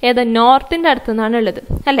ഏതാ, നോർത്തിൻ്റെ അടുത്തു നിന്നാണ് ഉള്ളത്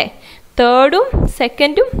അല്ലേ. തേർഡും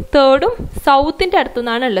സെക്കൻഡും തേർഡും സൗത്തിൻ്റെ അടുത്തു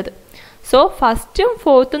നിന്നാണ് ഉള്ളത്. സോ ഫസ്റ്റും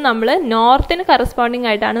ഫോർത്തും നമ്മൾ നോർത്തിന് കറസ്പോണ്ടിങ്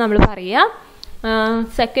ആയിട്ടാണ് നമ്മൾ പറയുക,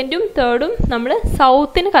 സെക്കൻഡും തേർഡും നമ്മൾ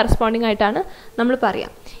സൗത്തിന് കറസ്പോണ്ടിങ് ആയിട്ടാണ് നമ്മൾ പറയുക.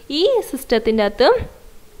 ഈ സിസ്റ്റത്തിൻ്റെ അകത്ത്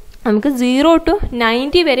നമുക്ക് 0 to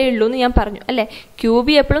 90 വരെ ഉള്ളൂ എന്ന് ഞാൻ പറഞ്ഞു അല്ലേ. QB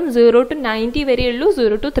എപ്പോഴും 0 to 90 വരെ ഉള്ളൂ,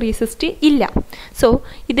 0 to 360 ഇല്ല. സോ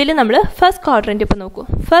ഇതിൽ നമ്മൾ ഫസ്റ്റ് ക്വാഡ്രൻറ്റ് ഇപ്പോൾ നോക്കൂ.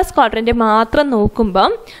 ഫസ്റ്റ് ക്വാഡ്രൻറ്റ് മാത്രം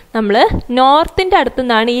നോക്കുമ്പം നമ്മൾ നോർത്തിൻ്റെ അടുത്തു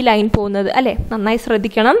നിന്നാണ് ഈ ലൈൻ പോകുന്നത് അല്ലേ. നന്നായി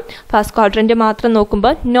ശ്രദ്ധിക്കണം, ഫസ്റ്റ് ക്വാഡ്രൻറ്റ് മാത്രം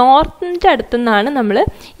നോക്കുമ്പോൾ നോർത്തിൻ്റെ അടുത്തു നിന്നാണ് നമ്മൾ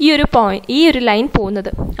ഈ ഒരു ലൈൻ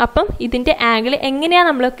പോകുന്നത്. അപ്പം ഇതിൻ്റെ ആംഗിൾ എങ്ങനെയാണ്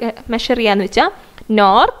നമ്മൾ മെഷർ ചെയ്യാന്ന് വെച്ചാൽ,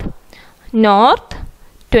 നോർത്ത്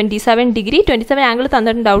 27 ഡിഗ്രി 27 ആംഗിൾ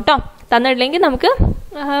തന്നിട്ടുണ്ടാവും കേട്ടോ. തന്നിട്ടില്ലെങ്കിൽ നമുക്ക്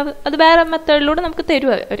അത് വേറെ മെത്തേഡിലൂടെ നമുക്ക്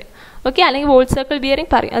തരുക അവർ. ഓക്കെ, അല്ലെങ്കിൽ വോൾ സർക്കിൾ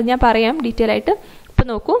ബിയറിംഗ് പറയും, അത് ഞാൻ പറയാം ഡീറ്റെയിൽ ആയിട്ട്. ഇപ്പോൾ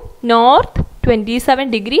നോക്കൂ, നോർത്ത് 27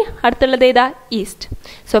 ഡിഗ്രി, അടുത്തുള്ളത് ഏതാ, ഈസ്റ്റ്.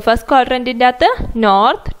 സോ ഫസ്റ്റ് ക്വാഡ്രൻറ്റിൻ്റെ അകത്ത്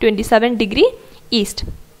നോർത്ത് 27 ഡിഗ്രി ഈസ്റ്റ്.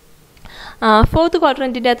 ഫോർത്ത്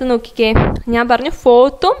ക്വാഡ്രൻറ്റിൻ്റെ അകത്ത് നോക്കിക്കേ, ഞാൻ പറഞ്ഞു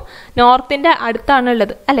ഫോർത്തും നോർത്തിൻ്റെ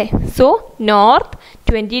അടുത്താണുള്ളത് അല്ലേ. So north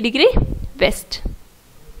 20 degree west.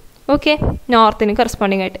 Okay, നോർത്തിന്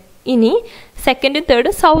corresponding ആയിട്ട്. ഇനി സെക്കൻഡും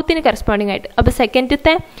തേർഡും സൗത്തിന് കറസ്പോണ്ടിങ് ആയിട്ട്. അപ്പോൾ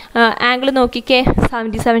സെക്കൻഡത്തെ ആംഗിൾ നോക്കിക്കേ,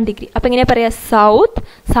 77 ഡിഗ്രി. അപ്പോൾ എങ്ങനെയാ പറയുക, സൗത്ത്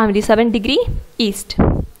 77 ഡിഗ്രി ഈസ്റ്റ്.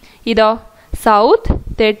 ഇതോ സൗത്ത്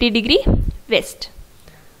 30 ഡിഗ്രി വെസ്റ്റ്.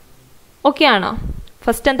 ഓക്കെ ആണോ?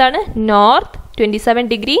 ഫസ്റ്റ് എന്താണ്, north 27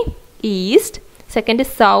 degree east, second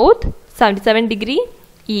south 77 degree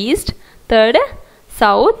east, third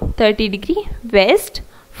south 30 degree west,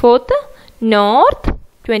 fourth north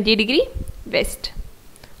 20 degree west.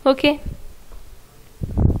 Okay,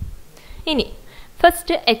 ഇനി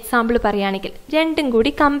ഫസ്റ്റ് എക്സാമ്പിൾ പറയുകയാണെങ്കിൽ രണ്ടും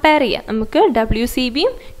കൂടി കമ്പയർ ചെയ്യാം. നമുക്ക്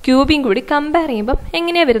WCBയും QBയും കൂടി കമ്പയർ ചെയ്യുമ്പം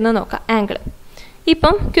എങ്ങനെയാണ് വരുന്നത് നോക്കാം ആംഗിൾ.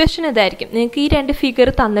 ഇപ്പം ക്വസ്റ്റ്യൻ ഇതായിരിക്കും, നിങ്ങൾക്ക് ഈ രണ്ട് ഫിഗർ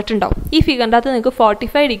തന്നിട്ടുണ്ടാവും. ഈ ഫിഗറിൻ്റെ അകത്ത് നിങ്ങൾക്ക്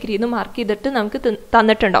 45 ഡിഗ്രി എന്ന് മാർക്ക് ചെയ്തിട്ട് നമുക്ക്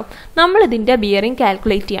തന്നിട്ടുണ്ടാവും. നമ്മളിതിൻ്റെ ബിയറിംഗ്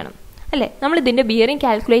കാൽക്കുലേറ്റ് ചെയ്യണം അല്ലേ. നമ്മളിതിൻ്റെ ബിയറിംഗ്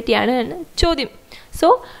കാൽക്കുലേറ്റ് ചെയ്യാണ് ചോദ്യം. സോ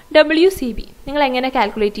WCB നിങ്ങൾ എങ്ങനെ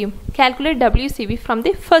കാൽക്കുലേറ്റ് ചെയ്യും? Calculate WCB from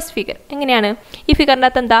the first figure. എങ്ങനെയാണ്? ഈ ഫിഗറിൻ്റെ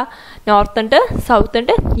അകത്ത് എന്താ, നോർത്ത് ഉണ്ട്, സൗത്ത്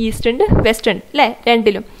ഉണ്ട്, ഈസ്റ്റ് ഉണ്ട്, വെസ്റ്റ് ഉണ്ട് അല്ലേ.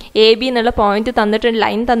 രണ്ടിലും AB എന്നുള്ള പോയിന്റ് തന്നിട്ടുണ്ട്,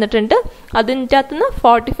 ലൈൻ തന്നിട്ടുണ്ട്. അതിൻ്റെ അകത്തുനിന്ന്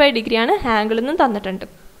 45 ഡിഗ്രിയാണ് ആംഗിൾ എന്നും തന്നിട്ടുണ്ട്.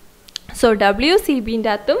 സോ WCBൻ്റെ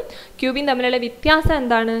അകത്തും QBയും തമ്മിലുള്ള വ്യത്യാസം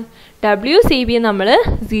എന്താണ്? WCB നമ്മൾ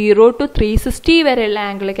 0 to 360 വരെയുള്ള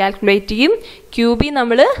ആംഗിൾ കാൽക്കുലേറ്റ് ചെയ്യും. QB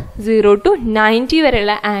നമ്മൾ 0 to 90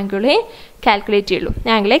 വരെയുള്ള ആംഗിളെ കാൽക്കുലേറ്റ് ചെയ്യുള്ളൂ,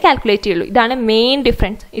 ആംഗിളെ കാൽക്കുലേറ്റ് ചെയ്യുള്ളൂ. ഇതാണ് മെയിൻ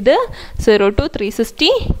ഡിഫറൻസ്. ഇത് 0 to 360,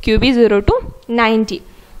 QB 0 to 90.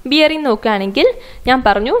 ബിയറിംഗ് നോക്കുകയാണെങ്കിൽ ഞാൻ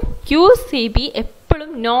പറഞ്ഞു QCB എപ്പോഴും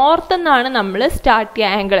നോർത്ത് നിന്നാണ് നമ്മൾ സ്റ്റാർട്ട്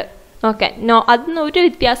ചെയ്യുക ആംഗിൾ. ഓക്കെ, അതൊന്നും ഒരു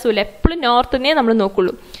വ്യത്യാസമില്ല, എപ്പോഴും നോർത്തിനെ നമ്മൾ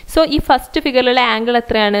നോക്കുള്ളൂ. സോ ഈ ഫസ്റ്റ് ഫിഗറിലുള്ള ആംഗിൾ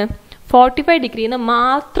എത്രയാണ്? 45 ഡിഗ്രി എന്ന്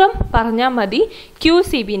മാത്രം പറഞ്ഞാൽ മതി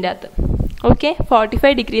QCBൻ്റെ അകത്ത്. ഓക്കെ,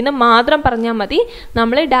 45 ഡിഗ്രി എന്ന് മാത്രം പറഞ്ഞാൽ മതി.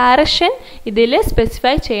 നമ്മൾ ഡയറക്ഷൻ ഇതിൽ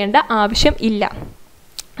സ്പെസിഫൈ ചെയ്യേണ്ട ആവശ്യം ഇല്ല.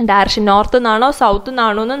 ഡയറക്ഷൻ നോർത്ത് നിന്നാണോ സൗത്ത്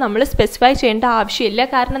നിന്നാണോ എന്ന് നമ്മൾ സ്പെസിഫൈ ചെയ്യേണ്ട ആവശ്യമില്ല.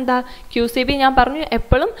 കാരണം എന്താ, QCB ഞാൻ പറഞ്ഞു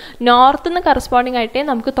എപ്പോഴും നോർത്ത് നിന്ന് കറസ്പോണ്ടിങ് ആയിട്ടേ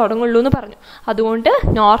നമുക്ക് തുടങ്ങുള്ളൂ എന്ന് പറഞ്ഞു. അതുകൊണ്ട്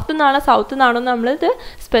നോർത്ത് നിന്നാണോ സൗത്ത് നിന്നാണോ എന്ന് നമ്മളിത്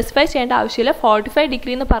സ്പെസിഫൈ ചെയ്യേണ്ട ആവശ്യമില്ല. 45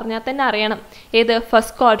 ഡിഗ്രി എന്ന് പറഞ്ഞാൽ തന്നെ അറിയണം ഏത്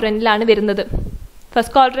ഫസ്റ്റ് ക്വാഡ്രൻറ്റിലാണ് വരുന്നത്.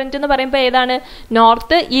 ഫസ്റ്റ് ക്വാഡ്രൻറ്റ് എന്ന് പറയുമ്പോൾ ഏതാണ്?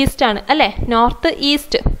 നോർത്ത് ഈസ്റ്റ് ആണ് അല്ലേ? നോർത്ത്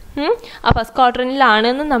ഈസ്റ്റ് ആ ഫസ്റ്റ്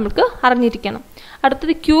ക്വാഡ്രൻറ്റിലാണെന്ന് നമുക്ക് അറിഞ്ഞിരിക്കണം.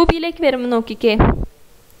 അടുത്തത് QBയിലേക്ക് വരുമ്പോൾ നോക്കിക്കേ,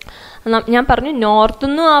 ഞാൻ പറഞ്ഞു നോർത്ത്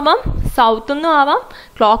നിന്നും ആവാം സൗത്ത് നിന്നും ആവാം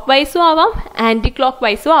ക്ലോക്ക് വൈസും ആവാം ആൻറ്റി ക്ലോക്ക്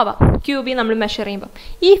വൈസും ആവാം QB നമ്മൾ മെഷർ ചെയ്യുമ്പം.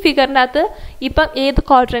 ഈ ഫിഗറിൻ്റെ അകത്ത് ഇപ്പം ഏത്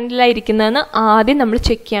ക്വാഡ്രൻറ്റിലാണ് ഇരിക്കുന്നതെന്ന് ആദ്യം നമ്മൾ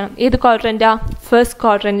ചെക്ക് ചെയ്യണം. ഏത് ക്വാഡ്രൻറ്റാ? ഫസ്റ്റ്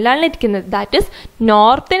ക്വാഡ്രൻറ്റിലാണ് ഇരിക്കുന്നത്. ദാറ്റ് ഈസ്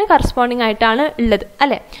നോർത്തിന് കറസ്പോണ്ടിങ് ആയിട്ടാണ് ഉള്ളത്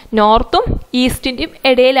അല്ലേ? നോർത്തും ഈസ്റ്റിൻ്റെയും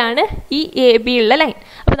ഇടയിലാണ് ഈ AB ഉള്ള ലൈൻ.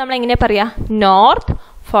 അപ്പോൾ നമ്മൾ എങ്ങനെ പറയാ? North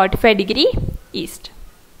 45 degree east.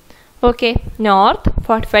 Okay, north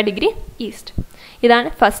 45 degree east. ഇതാണ്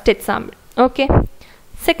first example. Okay,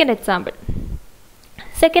 second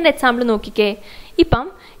example നോക്കിക്കേ. ഇപ്പം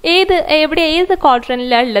ഏത്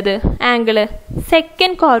ക്വാഡ്രൻറ്റിലാണ് ഉള്ളത് ആംഗിള്?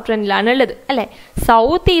 സെക്കൻഡ് ക്വാഡ്രൻറ്റിലാണ് ഉള്ളത് അല്ലേ?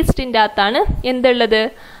 സൗത്ത് ഈസ്റ്റിൻ്റെ അകത്താണ് എന്തുള്ളത്?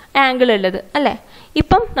 ആംഗിൾ ഉള്ളത് അല്ലേ?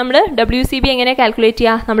 ഇപ്പം നമ്മൾ WCB എങ്ങനെ കാൽക്കുലേറ്റ്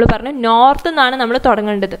ചെയ്യുക? നമ്മൾ പറഞ്ഞു നോർത്ത് നിന്നാണ് നമ്മൾ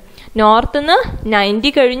തുടങ്ങേണ്ടത്. നോർത്ത് നിന്ന്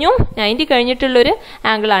 90 കഴിഞ്ഞു, 90 കഴിഞ്ഞിട്ടുള്ളൊരു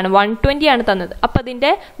ആംഗിളാണ് 120 ആണ് തന്നത്. അപ്പം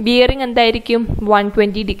അതിൻ്റെ ബിയറിംഗ് എന്തായിരിക്കും?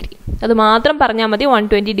 120 ഡിഗ്രി. അത് മാത്രം പറഞ്ഞാൽ മതി,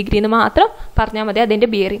 120 ഡിഗ്രി എന്ന് മാത്രം പറഞ്ഞാൽ മതി അതിൻ്റെ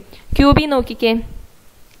ബിയറിംഗ്. QB നോക്കിക്കേ,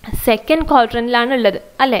 സെക്കൻഡ് ക്വാഡ്രൻറ്റിലാണ് ഉള്ളത്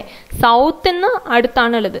അല്ലേ? സൗത്തിന്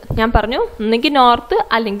അടുത്താണുള്ളത്. ഞാൻ പറഞ്ഞു ഒന്നെങ്കിൽ നോർത്ത്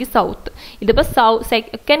അല്ലെങ്കിൽ സൗത്ത്. ഇതിപ്പോൾ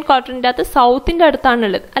സെക്കൻഡ് ക്വാഡ്രൻറ്റിൻ്റെ അകത്ത് സൗത്തിൻ്റെ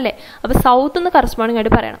അടുത്താണുള്ളത് അല്ലേ? അപ്പോൾ സൗത്ത് എന്ന് കറസ്പോണ്ടിങ്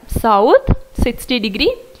ആയിട്ട് പറയണം. South 60 degree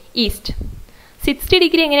east. 60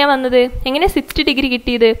 ഡിഗ്രി എങ്ങനെയാണ് വന്നത്? എങ്ങനെ 60 ഡിഗ്രി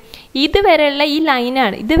കിട്ടിയത്? ഇതുവരെയുള്ള ഈ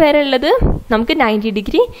ലൈനാണ്. ഇതുവരെ ഉള്ളത് നമുക്ക് 90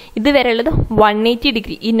 ഡിഗ്രി, ഇതുവരെ ഉള്ളത് 180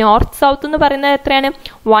 ഡിഗ്രി. ഈ നോർത്ത് സൗത്ത് എന്ന് പറയുന്നത് എത്രയാണ്?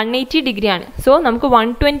 180 ഡിഗ്രിയാണ്. സോ നമുക്ക്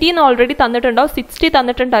 120 എന്ന് ഓൾറെഡി തന്നിട്ടുണ്ടാവും, 60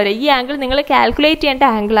 തന്നിട്ടുണ്ടാവില്ല. ഈ ആംഗിൾ നിങ്ങൾ കാൽക്കുലേറ്റ് ചെയ്യേണ്ട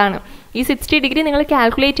ആംഗിളാണ്. ഈ 60 ഡിഗ്രി നിങ്ങൾ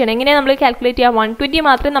കാൽക്കുലേറ്റ് ചെയ്യണം. എങ്ങനെയാണ് നമ്മൾ കാൽക്കുലേറ്റ് ചെയ്യുക? 120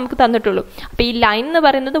 മാത്രമേ നമുക്ക് തന്നിട്ടുള്ളൂ. അപ്പോൾ ഈ ലൈൻ എന്ന്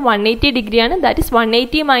പറയുന്നത് 180 ഡിഗ്രിയാണ്. ദാറ്റ് ഈസ്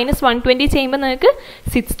 180 മൈനസ് 120 ചെയ്യുമ്പോൾ നിങ്ങൾക്ക്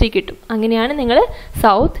 60 കിട്ടും. അങ്ങനെയാണ് നിങ്ങൾ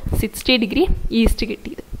സൗത്ത് 60 ഡിഗ്രി ഈസ്റ്റ്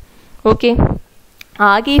കിട്ടിയത്. ഓക്കെ,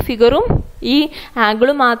 ആകെ ഈ ഫിഗറും ഈ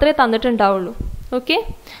ആംഗിളും മാത്രമേ തന്നിട്ടുണ്ടാവുള്ളൂ. ഓക്കെ,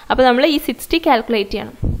 അപ്പോൾ നമ്മൾ ഈ 60 കാൽക്കുലേറ്റ്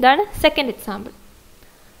ചെയ്യണം. ഇതാണ് സെക്കൻഡ് എക്സാമ്പിൾ.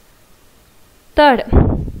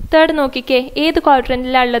 തേർഡ് നോക്കിക്കേ, ഏത്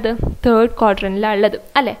ക്വാഡ്രൻറ്റിലാണ് ഉള്ളത്? തേർഡ് ക്വാഡ്രൻറ്റിലാണ് ഉള്ളത്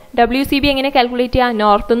അല്ലേ? WCB എങ്ങനെ കാൽക്കുലേറ്റ് ചെയ്യുക?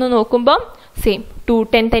 നോർത്ത് നിന്ന് നോക്കുമ്പോൾ സെയിം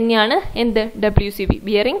 210 തന്നെയാണ് എന്ത്? WCB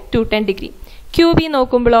bearing 210 degree. QB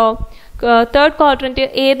നോക്കുമ്പോഴോ third quadrant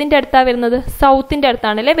ഏതിൻ്റെ അടുത്താണ് വരുന്നത്? സൗത്തിൻ്റെ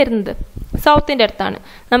അടുത്താണല്ലേ വരുന്നത്. സൗത്തിൻ്റെ അടുത്താണ്.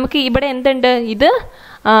 നമുക്ക് ഇവിടെ എന്തുണ്ട്? ഇത്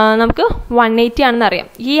നമുക്ക് 180 ആണെന്ന് അറിയാം.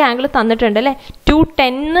 ഈ ആംഗിൾ തന്നിട്ടുണ്ട് അല്ലേ?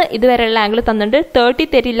 210 ഇതുവരെയുള്ള ആംഗിൾ തന്നിട്ടുണ്ട്. 30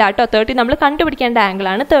 തരില്ല കേട്ടോ. 30 നമ്മൾ കണ്ടുപിടിക്കേണ്ട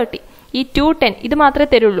ആംഗിളാണ് 30. ഈ 210 ഇത് മാത്രമേ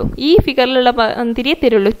തരുള്ളൂ. ഈ ഫിഗറിലുള്ള തിരികെ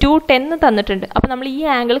തരുള്ളൂ. 210 തന്നിട്ടുണ്ട്. അപ്പം നമ്മൾ ഈ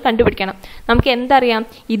ആംഗിൾ കണ്ടുപിടിക്കണം. നമുക്ക് എന്തറിയാം?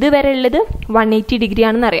 ഇതുവരെ ഉള്ളത് 180 ഡിഗ്രി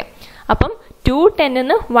ആണെന്ന് അറിയാം. അപ്പം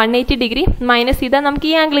 210 180 ഡിഗ്രി മൈനസ് ചെയ്താൽ നമുക്ക്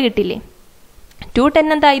ഈ ആംഗിൾ കിട്ടില്ലേ?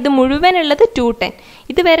 210 എന്താ? ഇത് മുഴുവൻ ഉള്ളത് 210,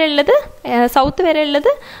 ഇതുവരെ ഉള്ളത് സൗത്ത് വരെ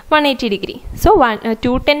ഉള്ളത് 180 ഡിഗ്രി. സോ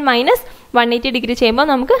 210 മൈനസ് 180 ഡിഗ്രി ചെയ്യുമ്പോൾ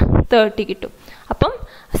നമുക്ക് 30 കിട്ടും. അപ്പം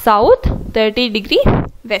south 30 degree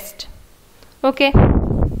west. Okay,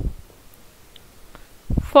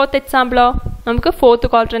 fourth എക്സാമ്പിളോ നമുക്ക് ഫോർത്ത്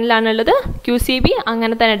ക്വാഡ്രൻറ്റിലാണുള്ളത്. QCB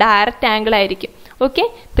അങ്ങനെ തന്നെ ഡയറക്റ്റ് ആംഗിൾ ആയിരിക്കും. Okay,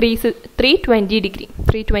 320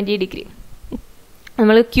 degree.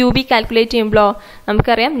 നമ്മൾ QB കാൽക്കുലേറ്റ് ചെയ്യുമ്പോഴോ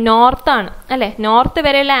നമുക്കറിയാം നോർത്താണ് അല്ലേ? നോർത്ത്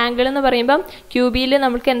വരെയുള്ള ആംഗിൾ എന്ന് പറയുമ്പം QBയിൽ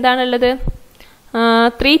നമുക്ക് എന്താണുള്ളത്?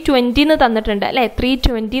 320 എന്ന് തന്നിട്ടുണ്ട് അല്ലേ?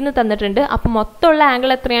 320 എന്ന് തന്നിട്ടുണ്ട്. അപ്പം മൊത്തമുള്ള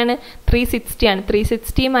ആംഗിൾ എത്രയാണ്? 360 ആണ്.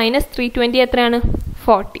 360 മൈനസ് 320 എത്രയാണ്?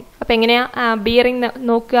 40. അപ്പം എങ്ങനെയാ ബിയറിംഗ്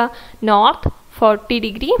നോക്കുക? North 40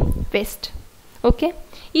 degree west. ഓക്കെ,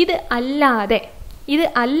 ഇത്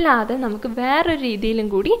അല്ലാതെ നമുക്ക് വേറൊരു രീതിയിലും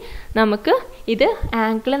കൂടി നമുക്ക് ഇത്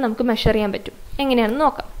ആംഗിൾ നമുക്ക് മെഷർ ചെയ്യാൻ പറ്റും. എങ്ങനെയാണെന്ന്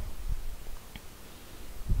നോക്കാം.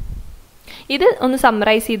 ഇത് ഒന്ന്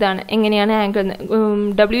സമ്മറൈസ് ചെയ്താണ് എങ്ങനെയാണ് ആംഗിൾ.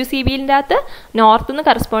 WCBൻ്റെ അകത്ത് നോർത്ത് നിന്ന്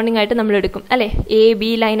കറസ്പോണ്ടിങ് ആയിട്ട് നമ്മൾ എടുക്കും അല്ലേ? AB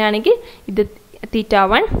ലൈൻ ആണെങ്കിൽ ഇത്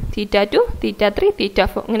θ1, θ2, θ3,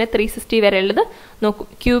 θ4 ഇങ്ങനെ 360 വരെ ഉള്ളത് നോക്കും.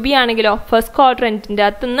 QB ആണെങ്കിലോ ഫസ്റ്റ് ക്വാഡ്രൻറ്റിൻ്റെ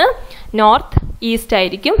അകത്തുനിന്ന് നോർത്ത് ഈസ്റ്റ്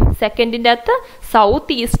ആയിരിക്കും, സെക്കൻഡിൻ്റെ അകത്ത്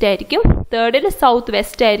സൗത്ത് ഈസ്റ്റ് ആയിരിക്കും, തേർഡിൽ സൗത്ത്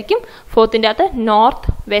വെസ്റ്റ് ആയിരിക്കും, ഫോർത്തിൻ്റെ അകത്ത്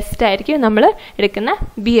നോർത്ത് വെസ്റ്റ് ആയിരിക്കും നമ്മൾ എടുക്കുന്ന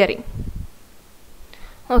ബിയറിംഗ്.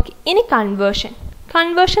 ഓക്കെ, ഇനി കൺവേർഷൻ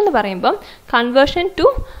എന്ന് പറയുമ്പം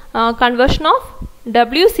കൺവേർഷൻ ഓഫ്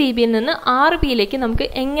WCBയിൽ നിന്ന് RBയിലേക്ക് നമുക്ക്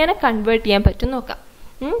എങ്ങനെ കൺവേർട്ട് ചെയ്യാൻ പറ്റും നോക്കാം.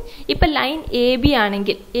 ഇപ്പം ലൈൻ AB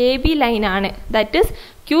ആണെങ്കിൽ AB ലൈനാണ്, ദാറ്റ് ഈസ്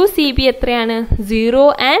QCB എത്രയാണ് 0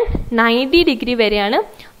 and 90 ഡിഗ്രി വരെയാണ്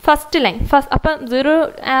ഫസ്റ്റ് ലൈൻ. അപ്പം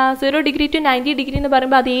 0 ഡിഗ്രി ടു 90 ഡിഗ്രി എന്ന്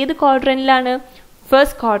പറയുമ്പോൾ അത് ഏത് ക്വാഡ്രൻറ്റിലാണ്?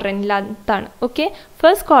 ഫസ്റ്റ് ക്വാഡ്രൻറ്റിലാണ്. ഓക്കെ,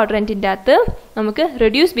 ഫസ്റ്റ് ക്വാഡ്രൻറ്റിൻ്റെ അകത്ത് നമുക്ക്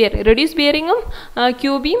റെഡ്യൂസ് ബിയറിങ്ങും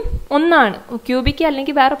ക്യൂബിയും ഒന്നാണ്. ക്യൂബിക്ക്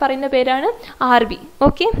അല്ലെങ്കിൽ വേറെ പറയുന്ന പേരാണ് RB.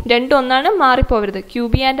 ഓക്കെ, രണ്ടും ഒന്നാണ്, മാറിപ്പോവരുത്.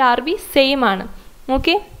 QB ആൻഡ് RB സെയിം ആണ്.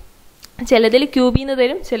 ഓക്കെ, ചിലതിൽ QB എന്ന്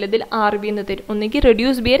തരും, ചിലതിൽ RB എന്ന് തരും. ഒന്നെങ്കിൽ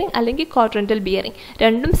റെഡ്യൂസ് ബിയറിംഗ് അല്ലെങ്കിൽ ക്വാഡ്രന്റൽ ബിയറിംഗ്,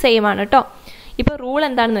 രണ്ടും സെയിം ആണ് കേട്ടോ. ഇപ്പോൾ റൂൾ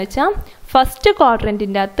എന്താണെന്ന് വെച്ചാൽ ഫസ്റ്റ്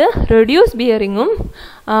ക്വാഡ്രൻറ്റിൻ്റെ അകത്ത് റെഡ്യൂസ് ബിയറിങ്ങും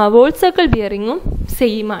വോൾ സർക്കിൾ ബിയറിങ്ങും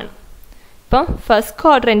സെയിം ആണ്. ഇപ്പം ഫസ്റ്റ്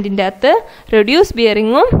ക്വാഡ്രൻറ്റിൻ്റെ അകത്ത് റെഡ്യൂസ്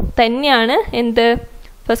ബിയറിങ്ങും തന്നെയാണ് എന്ത്?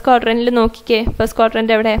 ഫസ്റ്റ് ക്വാഡ്രൻറ്റിൽ നോക്കിക്കേ, ഫസ്റ്റ്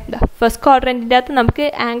ക്വാഡ്രൻറ്റ് എവിടെ? ഫസ്റ്റ് ക്വാഡ്രൻറ്റിൻ്റെ അകത്ത് നമുക്ക്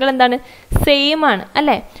ആംഗിൾ എന്താണ്? സെയിം ആണ്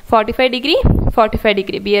അല്ലേ? 45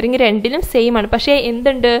 ഡിഗ്രി ബിയറിംഗ് രണ്ടിലും സെയിം ആണ്. പക്ഷേ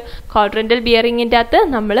എന്തുണ്ട്? ക്വാഡ്രന്റൽ ബിയറിങ്ങിൻ്റെ അകത്ത്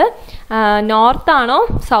നമ്മൾ നോർത്ത് ആണോ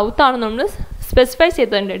സൗത്ത് ആണോ നമ്മൾ സ്പെസിഫൈ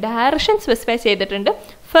ചെയ്തിട്ടുണ്ട്, ഡയറക്ഷൻ സ്പെസിഫൈ ചെയ്തിട്ടുണ്ട്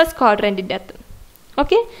ഫസ്റ്റ് ക്വാഡ്രൻറ്റിൻ്റെ അകത്ത്.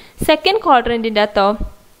 ഓക്കെ, സെക്കൻഡ് ക്വാഡ്രൻറ്റിൻ്റെ അകത്തോ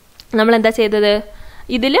നമ്മൾ എന്താ ചെയ്തത്?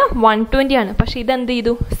 ഇതിൽ 120 ആണ്, പക്ഷെ ഇതെന്ത്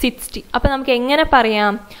ചെയ്തു? 60. അപ്പം നമുക്ക് എങ്ങനെ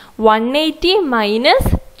പറയാം? 180 മൈനസ്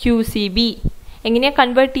QCB. എങ്ങനെയാണ്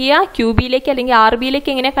കൺവേർട്ട് ചെയ്യുക? QBയിലേക്ക് അല്ലെങ്കിൽ RBയിലേക്ക്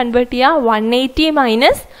എങ്ങനെയാണ് കൺവേർട്ട് ചെയ്യുക? 180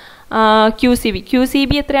 മൈനസ്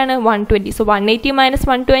QCB എത്രയാണ്? 120. So 180 minus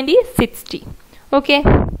 120 60. ഓക്കെ,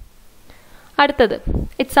 അടുത്തത്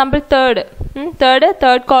എക്സാമ്പിൾ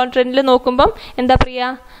തേർഡ് ക്വാഡ്രൻറ്റിൽ നോക്കുമ്പം എന്താ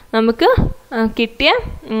പറയുക? നമുക്ക് കിട്ടിയ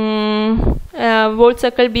വോൾ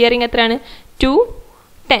സർക്കിൾ ബിയറിംഗ് എത്രയാണ്?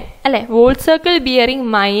 210 അല്ലേ? Wall circle bearing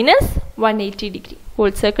minus 180 degree.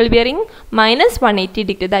 Wall circle bearing minus 180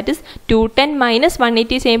 degree, that is 210 minus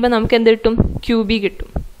 180 ചെയ്യുമ്പോൾ നമുക്ക് എന്ത് കിട്ടും? QB കിട്ടും.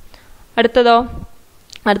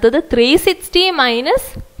 അടുത്തത് 360 മൈനസ്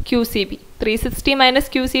QCB. 360 മൈനസ്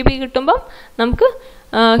QCB കിട്ടുമ്പം നമുക്ക്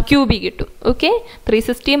QB കിട്ടും. Okay,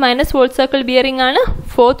 360 minus wall circle bearing ആണ്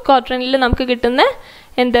ഫോർത്ത് ക്വാഡ്രൻറ്റിൽ നമുക്ക് കിട്ടുന്ന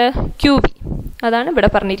എന്ത്? QB. അതാണ് ഇവിടെ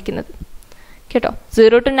പറഞ്ഞിരിക്കുന്നത് കേട്ടോ.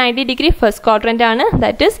 0 to 90 ഡിഗ്രി ഫസ്റ്റ് ക്വാഡ്രൻ്റ് ആണ്,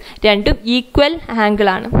 ദാറ്റ് ഇസ് രണ്ടും ഈക്വൽ ആംഗിൾ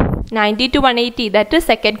ആണ്. 90 to 180 that is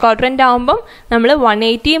second quadrant ആകുമ്പം നമ്മൾ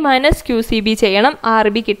 180 മൈനസ് QCB ചെയ്യണം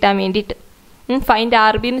RB കിട്ടാൻ വേണ്ടിയിട്ട്. ഫൈൻഡ്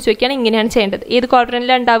RB എന്ന് ചോദിക്കുകയാണ്, ഇങ്ങനെയാണ് ചെയ്യേണ്ടത്. ഏത്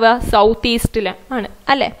ക്വാഡ്രൻറ്റിലാണ് ഉണ്ടാവുക? സൗത്ത് ഈസ്റ്റിലാണ്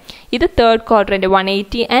അല്ലേ? ഇത് തേർഡ് ക്വാഡ്രൻറ്റ്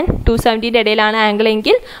 180 ആൻഡ് 270 ഇടയിലാണ് ആംഗിൾ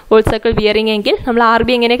എങ്കിൽ, വോൾ സർക്കിൾ ബിയറിംഗ് എങ്കിൽ നമ്മൾ RB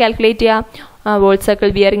എങ്ങനെ കാൽക്കുലേറ്റ് ചെയ്യുക? Wall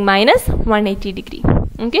circle bearing minus 180 degree.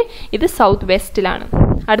 Okay, ഇത് സൗത്ത് വെസ്റ്റിലാണ്.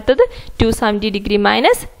 അടുത്തത് 270 ഡിഗ്രി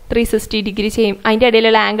മൈനസ് 360 ഡിഗ്രി ചെയ്യും. അതിൻ്റെ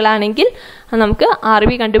ഇടയിലുള്ള ആംഗിൾ ആണെങ്കിൽ നമുക്ക്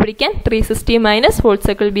RB കണ്ടുപിടിക്കാൻ 360 മൈനസ് വോൾ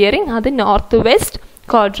സർക്കിൾ ബിയറിംഗ്, അത് നോർത്ത് വെസ്റ്റ്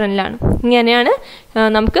ക്വാഡ്രൻറ്റിലാണ്. ഇങ്ങനെയാണ്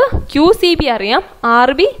നമുക്ക് QCB അറിയാം,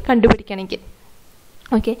 RB കണ്ടുപിടിക്കണമെങ്കിൽ.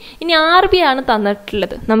 ഓക്കെ, ഇനി RB ആണ്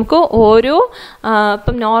തന്നിട്ടുള്ളത്. നമുക്ക് ഓരോ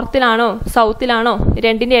ഇപ്പം നോർത്തിലാണോ സൗത്തിലാണോ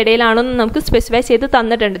രണ്ടിൻ്റെ ഇടയിലാണോ എന്ന് നമുക്ക് സ്പെസിഫൈ ചെയ്ത്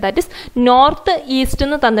തന്നിട്ടുണ്ട്. ദാറ്റ് ഇസ് നോർത്ത് ഈസ്റ്റ്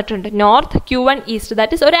എന്ന് തന്നിട്ടുണ്ട്. North Q1 east,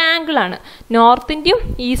 that is ഒരു ആംഗിളാണ്. നോർത്തിൻ്റെയും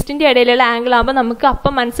ഈസ്റ്റിൻ്റെ ഇടയിലുള്ള ആംഗിൾ ആകുമ്പോൾ നമുക്ക്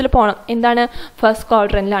അപ്പം മനസ്സിൽ പോകണം എന്താണ്? ഫസ്റ്റ്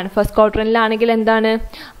ക്വാഡ്രൻറ്റിലാണ്. ഫസ്റ്റ് ക്വാഡ്രൻറ്റിലാണെങ്കിൽ എന്താണ്?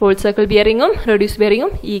 വോൾ സർക്കിൾ ബിയറിങ്ങും റെഡ്യൂസ്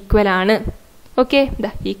ബിയറിങ്ങും ഈക്വൽ ആണ്. ഓക്കെ,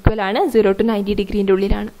 ഈക്വൽ ആണ്, 0 to 90 ഡിഗ്രീൻ്റെ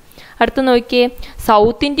ഉള്ളിലാണ്. അടുത്ത് നോക്കിയേ,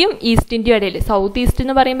 സൗത്തിൻ്റെയും ഈസ്റ്റിൻ്റെയും ഇടയിൽ. സൗത്ത് ഈസ്റ്റ്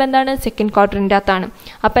എന്ന് പറയുമ്പോൾ എന്താണ്? സെക്കൻഡ് ക്വാഡ്രൻ്റ് അകത്താണ്.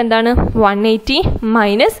 അപ്പം എന്താണ്? 180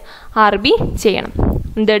 മൈനസ് RB ചെയ്യണം,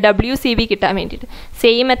 എന്ത്? WCB കിട്ടാൻ വേണ്ടിയിട്ട്.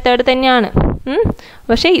 സെയിം മെത്തേഡ് തന്നെയാണ്,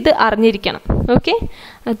 പക്ഷേ ഇത് അറിഞ്ഞിരിക്കണം. ഓക്കെ,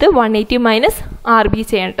 അത് 180 മൈനസ് RB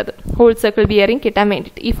ചെയ്യേണ്ടത് ഹോൾ സർക്കിൾ ബിയറിംഗ് കിട്ടാൻ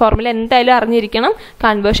വേണ്ടിയിട്ട്. ഈ ഫോർമുല എന്തായാലും അറിഞ്ഞിരിക്കണം.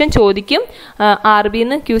 കൺവേർഷൻ ചോദിക്കും.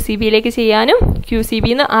 RBന്ന് QCBയിലേക്ക് ചെയ്യാനും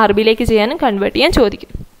QCBന്ന് RBയിലേക്ക് ചെയ്യാനും കൺവേർട്ട് ചെയ്യാൻ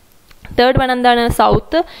ചോദിക്കും. തേർഡ് വൺ എന്താണ്?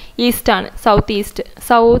 സൗത്ത് ഈസ്റ്റ് ആണ്.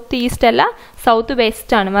 സൗത്ത് ഈസ്റ്റ് അല്ല, സൗത്ത്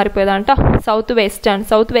വെസ്റ്റ് ആണ്, മാറിപ്പോയതാണ് കേട്ടോ. സൗത്ത് വെസ്റ്റ് ആണ്.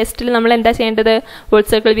 സൗത്ത് വെസ്റ്റിൽ നമ്മൾ എന്താ ചെയ്യേണ്ടത്? വോൾ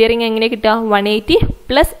സർക്കിൾ ബിയറിംഗ് എങ്ങനെ കിട്ടുക? 180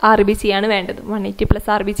 പ്ലസ് RBC ആണ് വേണ്ടത്. 180 പ്ലസ്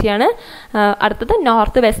RBC ആണ്. അടുത്തത്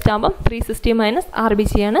നോർത്ത് വെസ്റ്റ് ആകുമ്പം 360 മൈനസ്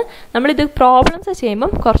RBC ആണ്. നമ്മളിത് പ്രോബ്ലംസ്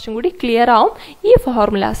ചെയ്യുമ്പം കുറച്ചും കൂടി ക്ലിയർ ആവും ഈ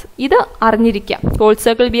ഫോർമുലാസ്. ഇത് അറിഞ്ഞിരിക്കാം. വോൾ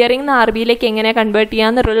സർക്കിൾ ബിയറിംഗ് RBയിലേക്ക് എങ്ങനെ കൺവേർട്ട്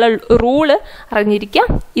ചെയ്യാന്നുള്ള റൂള് അറിഞ്ഞിരിക്കാം.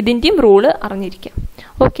 ഇതിൻ്റെയും റൂള് അറിഞ്ഞിരിക്കാം.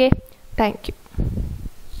 Okay, thank you.